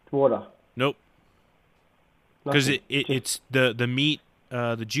 Water. Nope. Because it's the meat,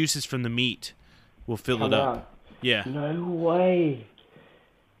 the juices from the meat will fill it up. Yeah. No way.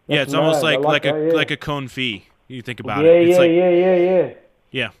 It's mad. almost like a confit. You think about it. Yeah.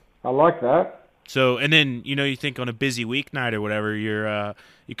 Yeah. I like that. So, and then you think on a busy weeknight or whatever, you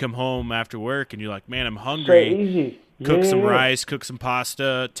come home after work and you're like, man, I'm hungry. So easy. Cook some rice, cook some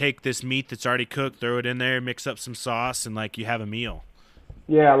pasta, take this meat that's already cooked, throw it in there, mix up some sauce, and like you have a meal.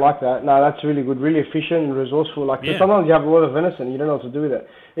 Yeah, I like that. No, that's really good, really efficient and resourceful. Like, 'cause sometimes you have a lot of venison, you don't know what to do with it.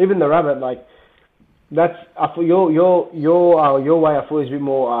 Even the rabbit, like, that's your way. I thought is a bit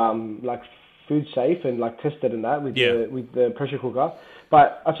more like food safe and like tested and that with the pressure cooker.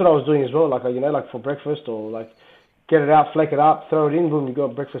 But that's what I was doing as well. Like like for breakfast or like get it out, flake it up, throw it in, boom, you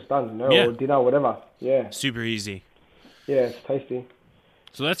got breakfast done. Or dinner, or whatever. Yeah. Super easy. Yeah, it's tasty.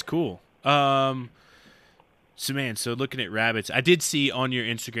 So that's cool. So looking at rabbits, I did see on your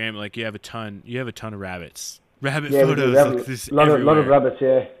Instagram like you have a ton of rabbits. Rabbit photos. A lot of rabbits.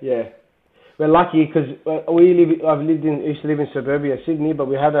 Yeah. We're lucky because I used to live in suburbia Sydney, but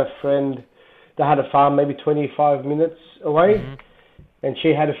we had a friend that had a farm maybe 25 minutes away, and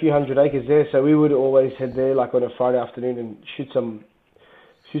she had a few hundred acres there. So we would always head there like on a Friday afternoon and shoot some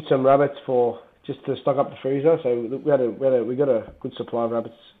rabbits for just to stock up the freezer. So we got a good supply of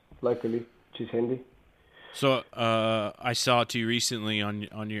rabbits locally, which is handy. So I saw too recently on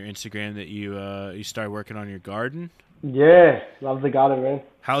your Instagram that you started working on your garden. Yeah, love the garden, man.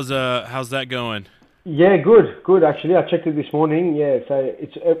 How's that going? Yeah, good actually. I checked it this morning. Yeah, so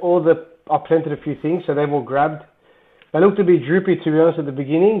it's I planted a few things, so they've all grabbed. They looked a bit droopy to be honest at the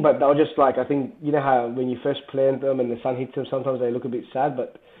beginning, but they were just like, I think you know how when you first plant them and the sun hits them, sometimes they look a bit sad,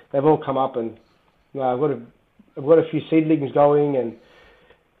 but they've all come up and I've got a few seedlings going and.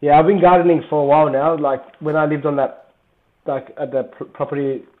 Yeah, I've been gardening for a while now. Like when I lived on that, like at the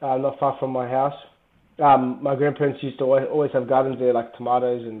property not far from my house, my grandparents used to always have gardens there, like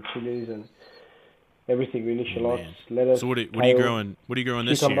tomatoes and chilies and everything, really, shallots, lettuce. So what are you growing? What are you growing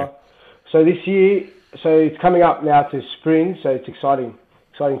this year? So this year, it's coming up now to spring, so it's exciting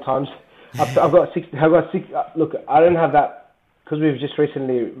times. I've got six. Look, I don't have that because we've just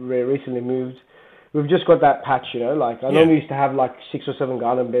recently moved. We've just got that patch, like I normally used to have like 6 or 7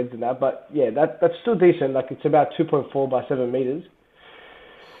 garden beds and that, but yeah, that's still decent. Like it's about 2.4 by 7 meters.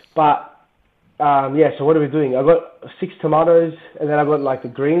 But so what are we doing? I've got 6 tomatoes, and then I've got like the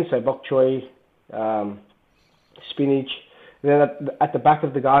greens, so bok choy, spinach. And then at the back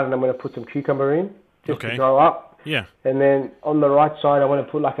of the garden, I'm going to put some cucumber in just to grow up. Yeah. And then on the right side, I want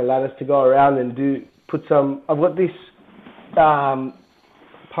to put like a lattice to go around and put some. I've got this.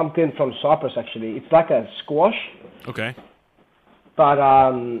 Pumpkin from Cyprus, actually. It's like a squash. Okay. But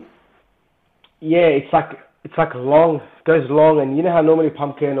it's like long, goes long, and you know how normally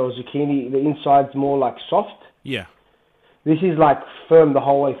pumpkin or zucchini, the inside's more like soft. Yeah. This is like firm the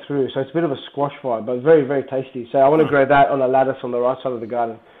whole way through, so it's a bit of a squash vibe, but very, very tasty. So I want to grow that on a lattice on the right side of the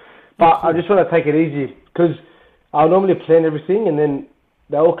garden. But I just want to take it easy because I'll normally plan everything, and then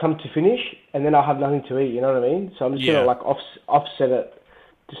they all come to finish, and then I'll have nothing to eat. You know what I mean? So I'm just gonna like offset it.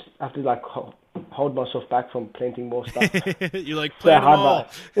 Just have to like hold myself back from planting more stuff. You like plant them all.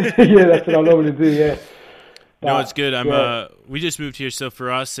 Yeah, that's what I normally do. Yeah, No, it's good. We just moved here, so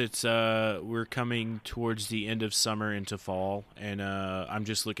for us, it's we're coming towards the end of summer into fall, and I'm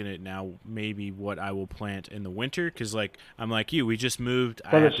just looking at now maybe what I will plant in the winter because, like, I'm like you, we just moved.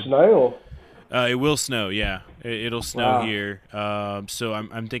 Does it snow? Or? It will snow, yeah. It'll snow Wow. here. So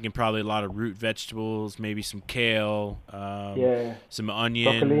I'm thinking probably a lot of root vegetables, maybe some kale, some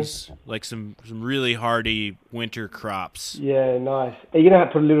onions, broccoli. like some really hardy winter crops. Yeah, nice. Are you gonna have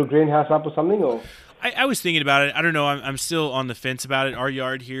to put a little greenhouse up or something, or? I was thinking about it. I don't know. I'm still on the fence about it. Our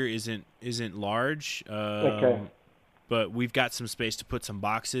yard here isn't large, Okay. but we've got some space to put some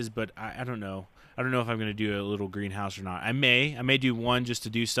boxes. But I don't know. I don't know if I'm going to do a little greenhouse or not. I may do one just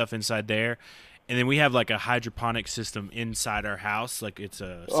to do stuff inside there, and then we have like a hydroponic system inside our house. Like it's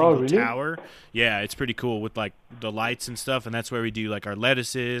a single really? tower. Yeah, it's pretty cool with like the lights and stuff, and that's where we do like our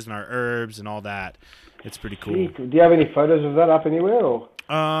lettuces and our herbs and all that. It's pretty cool. Sweet. Do you have any photos of that up anywhere, or?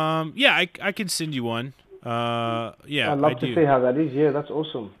 Yeah, I can send you one. Yeah, I'd love to see how that is. Yeah, that's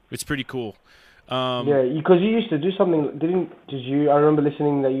awesome. It's pretty cool. Yeah, because you used to do something, did you? I remember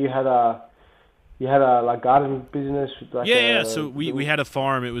listening that you had a like garden business. With like yeah. So we had a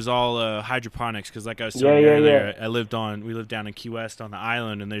farm. It was all hydroponics because, like I was telling you earlier, we lived down in Key West on the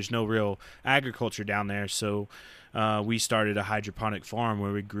island, and there's no real agriculture down there. So we started a hydroponic farm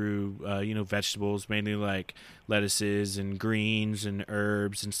where we grew vegetables, mainly like lettuces and greens and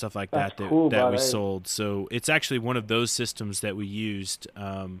herbs and stuff like that we sold. So it's actually one of those systems that we used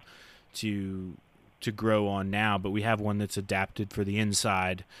to grow on now, but we have one that's adapted for the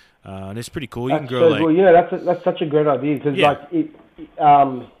inside. And it's pretty cool. You can grow cool. That's such a great idea because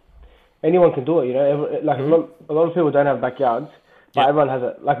anyone can do it. A lot of people don't have backyards, but everyone has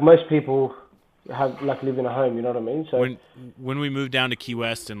it. Like most people live in a home. You know what I mean? So when we moved down to Key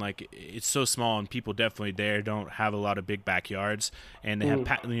West, and like it's so small, and people definitely there don't have a lot of big backyards, and they have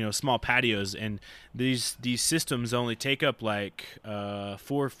small patios, and these systems only take up like 2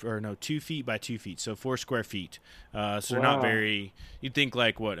 feet by 2 feet, so 4 square feet. So they're not very. You'd think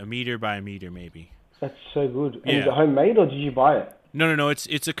like a meter by a meter maybe. That's so good. And is it homemade or did you buy it? No.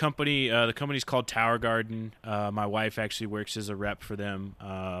 It's a company. The company's called Tower Garden. My wife actually works as a rep for them,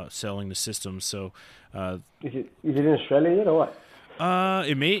 selling the systems. So, is it in Australia yet or what?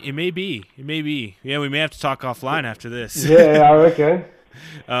 It may be. Yeah, we may have to talk offline after this. Yeah, I reckon.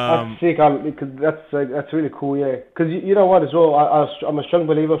 That's sick. That's really cool. Yeah, because you know what as well. I'm a strong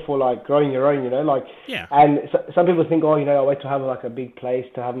believer for like growing your own. Yeah. And some people think, I wait to have like a big place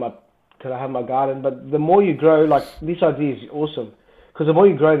to have my garden. But the more you grow, like this idea is awesome. Because the more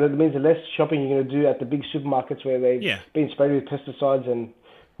you grow, that means the less shopping you're going to do at the big supermarkets where they've been sprayed with pesticides and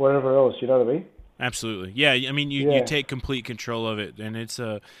whatever else. You know what I mean? Absolutely. Yeah, I mean, you take complete control of it, and it's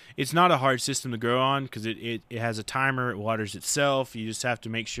not a hard system to grow on because it has a timer. It waters itself. You just have to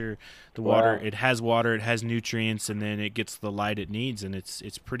make sure the water it has nutrients, and then it gets the light it needs, and it's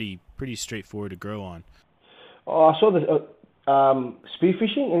pretty straightforward to grow on. Oh, I saw this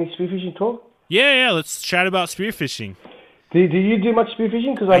spearfishing. Any spearfishing talk? Yeah. Let's chat about spearfishing. Do you do much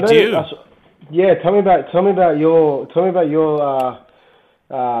spearfishing? Because I do. Tell me about your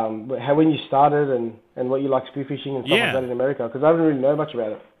how when you started and what you like spearfishing and stuff like that in America. Because I don't really know much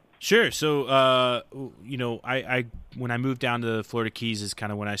about it. Sure. So, I when I moved down to the Florida Keys is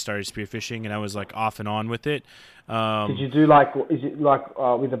kind of when I started spearfishing, and I was like off and on with it. Did you do is it like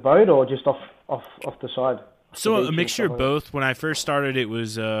with a boat or just off the side? So a mixture of both. When I first started, it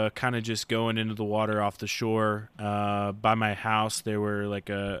was kind of just going into the water off the shore. By my house, there were like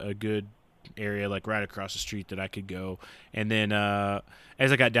a good area like right across the street that I could go. And then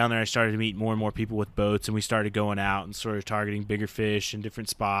as I got down there, I started to meet more and more people with boats, and we started going out and sort of targeting bigger fish in different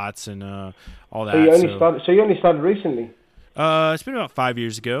spots and all that. So you only started recently? It's been about 5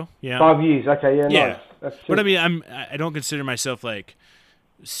 years ago. Yeah. 5 years. Okay. Yeah. Nice. That's but I mean, I don't consider myself like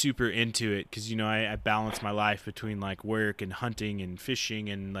super into it because I balance my life between like work and hunting and fishing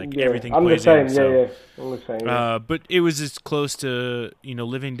and like everything plays in. I'm the same. But it was as close to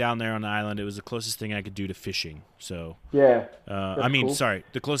living down there on the island. It was the closest thing I could do to fishing. So the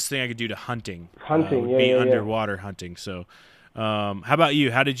closest thing I could do to hunting. Hunting, would be underwater hunting. So, how about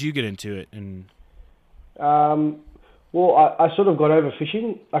you? How did you get into it? And well, I sort of got over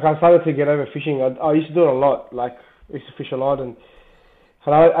fishing. Like I started to get over fishing. I used to do it a lot. Like I used to fish a lot and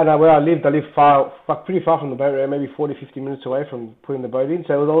where I lived pretty far from the boat ramp, maybe 40, 50 minutes away from putting the boat in.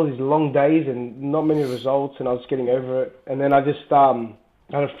 So it was all these long days and not many results, and I was getting over it. And then I just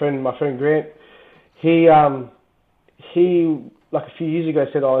had a friend, my friend Grant. He like a few years ago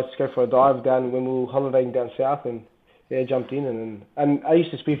said, let's go for a dive down when we were holidaying down south, and jumped in. And I used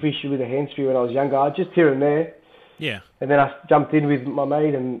to spearfish with a hand spear when I was younger, just here and there. Yeah. And then I jumped in with my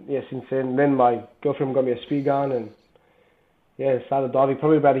mate, and yeah, since then my girlfriend got me a speed gun, and yeah, started diving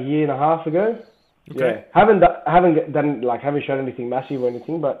probably about a year and a half ago. Okay. Yeah, haven't shot anything massive or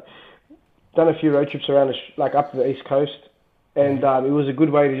anything, but done a few road trips around like up to the East Coast, and it was a good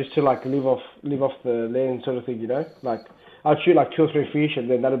way to just to like live off the land sort of thing, you know. Like I'd shoot like 2 or 3 fish, and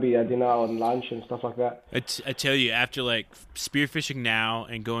then that'll be our dinner and lunch and stuff like that. I tell you, after like spearfishing now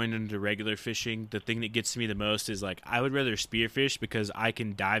and going into regular fishing, the thing that gets to me the most is like I would rather spearfish because I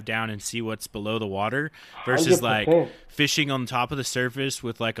can dive down and see what's below the water versus 100%. like fishing on top of the surface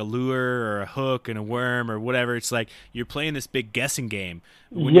with like a lure or a hook and a worm or whatever. It's like you're playing this big guessing game.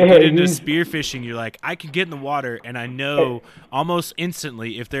 When you get into spearfishing, you're like, I can get in the water and I know almost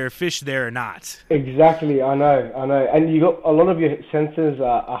instantly if there are fish there or not. Exactly, I know. And you got a lot of your senses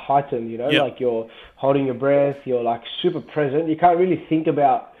are heightened, you know, Yep. like you're holding your breath, you're like super present. You can't really think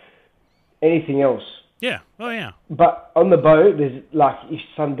about anything else. Yeah. Oh, yeah. But on the boat, there's like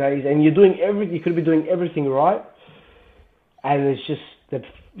some days, and you're doing you could be doing everything right, and it's just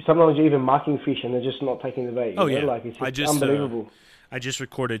sometimes you're even marking fish and they're just not taking the bait. Oh, you know? yeah. Like it's just unbelievable. I just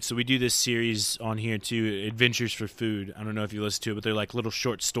recorded, so we do this series on here too, Adventures for Food. I don't know if you listen to it, but they're like little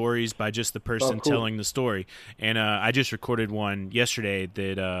short stories by just the person telling the story. And I just recorded one yesterday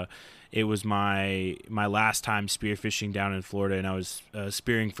that it was my last time spearfishing down in Florida, and I was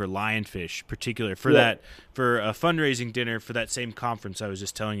spearing for lionfish, for a fundraising dinner for that same conference I was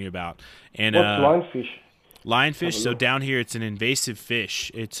just telling you about. And What's lionfish? Lionfish. So down here, it's an invasive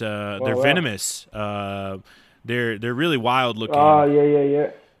fish. It's they're venomous. They're really wild looking. Oh,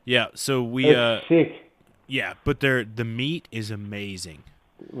 yeah. Yeah, so It's sick. Yeah, but the meat is amazing.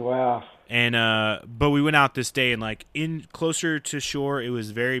 Wow. And but we went out this day, and like in closer to shore, it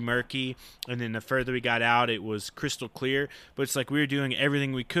was very murky, and then the further we got out, it was crystal clear. But it's like we were doing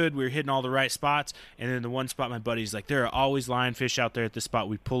everything we could. We were hitting all the right spots, and then the one spot, my buddy's like, there are always lionfish out there at this spot.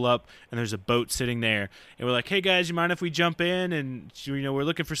 We pull up, and there's a boat sitting there, and we're like, hey guys, you mind if we jump in? And we're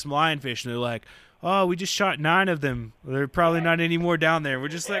looking for some lionfish, and they're like, oh, we just shot 9 of them. There are probably not any more down there. We're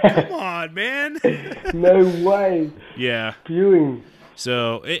just like, come on, man. No way. Yeah. Spewing.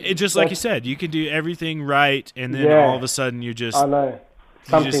 So it just like you said, you can do everything right, and then all of a sudden you just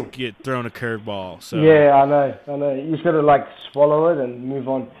get thrown a curveball. So yeah, I know. You just gotta like swallow it and move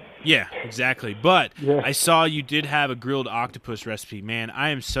on. Yeah, exactly. But I saw you did have a grilled octopus recipe. Man, I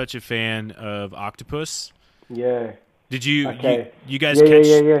am such a fan of octopus. Yeah. Did you? Okay. You guys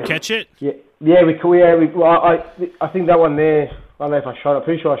catch it? Yeah. Well, I think that one there. I don't know if I shot it. I'm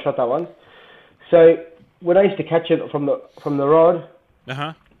pretty sure I shot that one. So when I used to catch it from the rod. Do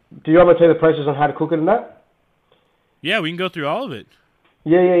you want me to tell you the process on how to cook it and that? Yeah, we can go through all of it.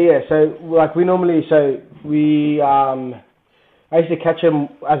 Yeah. So like I used to catch them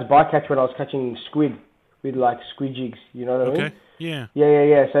as bycatch when I was catching squid with like squid jigs. You know what I mean? Okay. Yeah.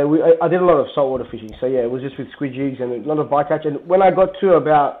 Yeah. So I did a lot of saltwater fishing. So yeah, it was just with squid jigs and a lot of bycatch. And when I got to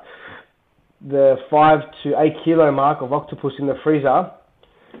about the 5 to 8 kilo mark of octopus in the freezer,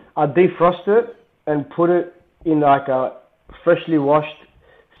 I defrost it and put it in like a freshly washed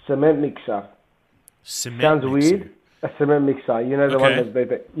cement mixer. Sounds weird. A cement mixer, you know the one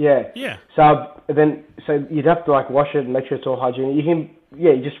that's yeah. So you'd have to like wash it and make sure it's all hygienic.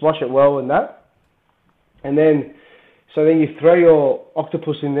 You just wash it well and that, and then you throw your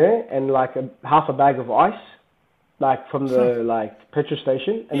octopus in there and like half a bag of ice, like from the like petrol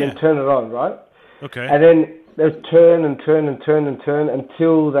station, and then turn it on, right? Okay. And then they'll turn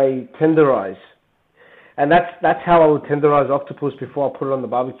until they tenderize. And that's how I would tenderize octopus before I put it on the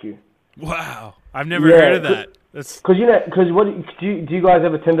barbecue. Wow, I've never heard of that. Because what do you guys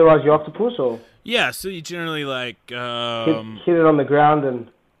ever tenderize your octopus or? Yeah, so you generally like hit it on the ground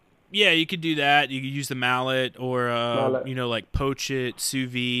and. Yeah, you could do that. You could use the mallet or like poach it, sous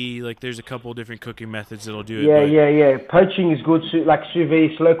vide. Like there's a couple of different cooking methods that'll do it. Yeah. Poaching is good. Like sous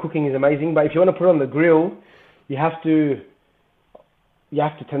vide, slow cooking is amazing. But if you want to put it on the grill, you have to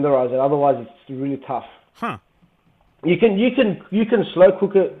tenderize it. Otherwise, it's really tough. Huh. You can slow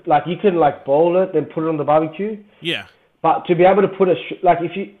cook it, like you can like boil it, then put it on the barbecue. Yeah. But to be able to put like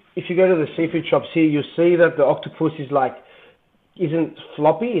if you go to the seafood shops here, you'll see that the octopus isn't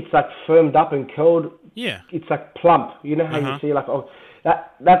floppy. It's like firmed up and curled. Yeah. It's like plump. You know how you see like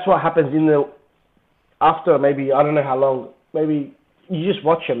that's what happens after maybe I don't know how long. Maybe you just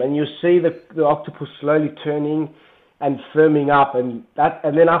watch them and you see the octopus slowly turning and firming up, and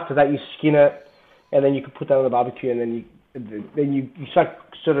then after that you skin it. And then you can put that on the barbecue, and then you like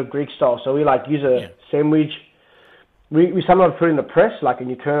sort of Greek style. So we like use a sandwich. We sometimes put it in the press, like, and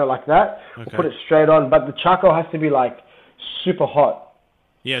you turn it like that. Okay. Or put it straight on, but the charcoal has to be like super hot.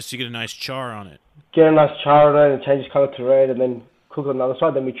 Yeah, so you get a nice char on it. get a nice char on it and change its color to red, and then cook it on the other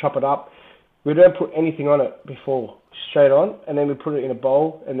side. Then we chop it up. We don't put anything on it before, straight on, and then we put it in a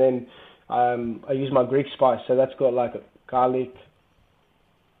bowl, and then I use my Greek spice. So that's got like garlic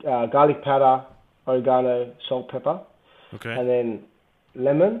powder, oregano, salt, pepper, and then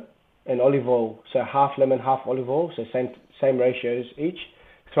lemon and olive oil. So half lemon, half olive oil. So same ratios each.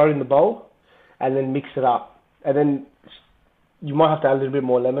 Throw it in the bowl, and then mix it up. And then you might have to add a little bit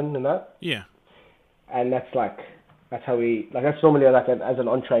more lemon than that. Yeah. And that's how we eat. Like that's normally like as an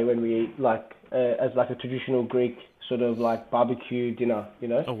entree when we eat, like as like a traditional Greek sort of like barbecue dinner, you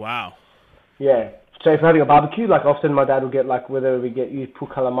know? Oh wow. Yeah. So if we're having a barbecue, like often my dad will get like whether we get you put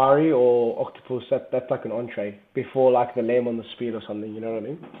calamari or octopus, that's like an entree before like the lamb on the spit or something. You know what I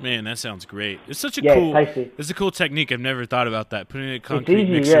mean? Man, that sounds great. It's such a tasty. It's a cool technique. I've never thought about that. Putting a concrete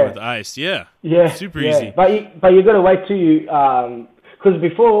mixer with ice. Yeah. Super easy. But you got to wait till you because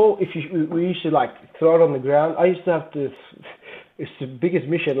before we used to like throw it on the ground. I used to have to. It's the biggest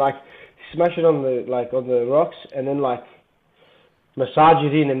mission. Like smash it on the rocks and then like massage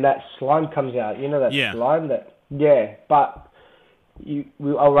it in, and that slime comes out. You know that slime but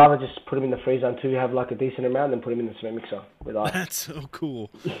I'll rather just put them in the freezer until you have like a decent amount, and then put them in the cement mixer with ice. That's so cool.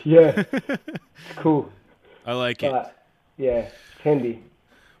 Yeah, it's cool. I like it. Yeah, it's handy.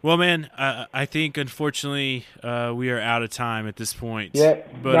 Well, man, I think unfortunately we are out of time at this point. Yeah,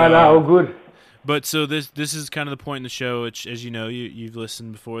 but, all good. But so this is kind of the point in the show, which, as you know, you've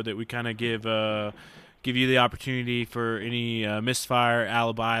listened before, that we kind of give you the opportunity for any misfire,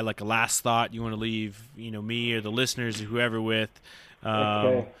 alibi, like a last thought you want to leave, me or the listeners or whoever with.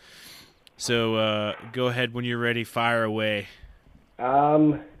 Okay. So go ahead when you're ready, fire away.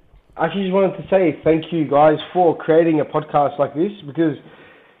 I actually just wanted to say thank you guys for creating a podcast like this, because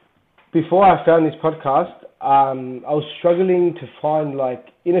before I found this podcast, I was struggling to find, like,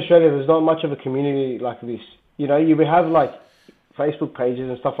 in Australia there's not much of a community like this. You have like Facebook pages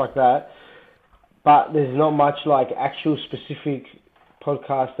and stuff like that, but there's not much like actual specific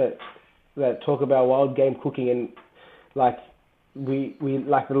podcasts that talk about wild game cooking, and like we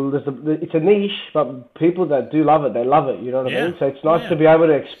like it's a niche, but people that do love it, they love it. You know what I mean? So it's nice to be able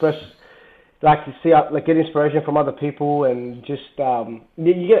to express, like to see, like get inspiration from other people, and just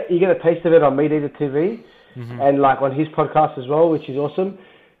you get a taste of it on Meat Eater TV, and like on his podcast as well, which is awesome.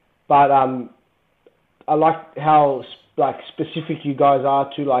 But I like how like specific you guys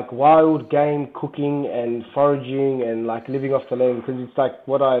are to like wild game cooking and foraging and like living off the land, because it's like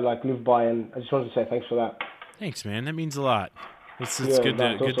what I like live by, and I just wanted to say thanks for that. Thanks, man. That means a lot. It's good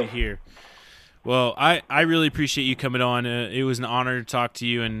to hear. Well, I really appreciate you coming on. It was an honor to talk to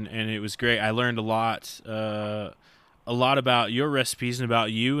you, and it was great. I learned a lot about your recipes and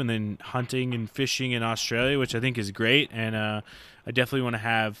about you, and then hunting and fishing in Australia, which I think is great. And I definitely want to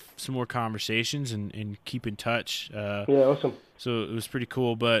have some more conversations and keep in touch. Awesome. So it was pretty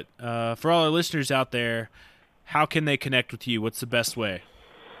cool. But for all our listeners out there, how can they connect with you? What's the best way?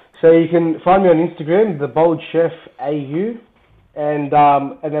 So you can find me on Instagram, The Bold Chef AU. And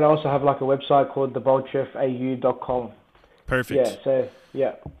then I also have like a website called theboldchefau.com. Perfect.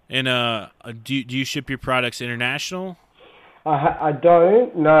 Yeah. And do you ship your products international? I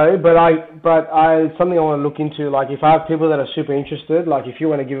don't know, but I something I want to look into. Like if I have people that are super interested, like if you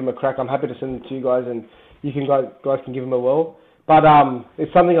want to give them a crack, I'm happy to send it to you guys, and you can guys can give them a whirl. But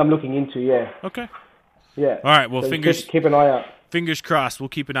it's something I'm looking into. Yeah. Okay. Yeah. All right. Well, so keep an eye out. Fingers crossed. We'll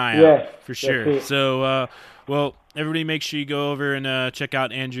keep an eye out for sure. So, well, everybody make sure you go over and check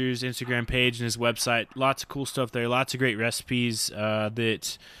out Andrew's Instagram page and his website. Lots of cool stuff there. Lots of great recipes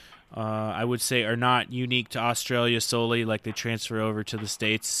that I would say are not unique to Australia solely. Like they transfer over to the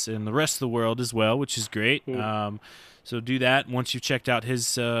States and the rest of the world as well, which is great. So do that. Once you've checked out his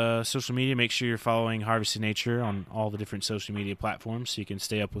social media, make sure you're following Harvesting Nature on all the different social media platforms so you can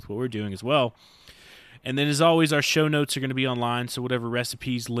stay up with what we're doing as well. And then, as always, our show notes are going to be online, so whatever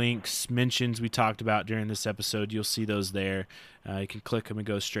recipes, links, mentions we talked about during this episode, you'll see those there. You can click them and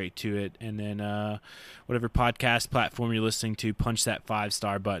go straight to it. And then whatever podcast platform you're listening to, punch that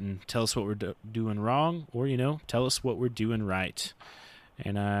 5-star button. Tell us what we're doing wrong, or, tell us what we're doing right.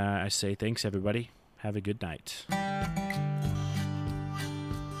 And I say thanks, everybody. Have a good night.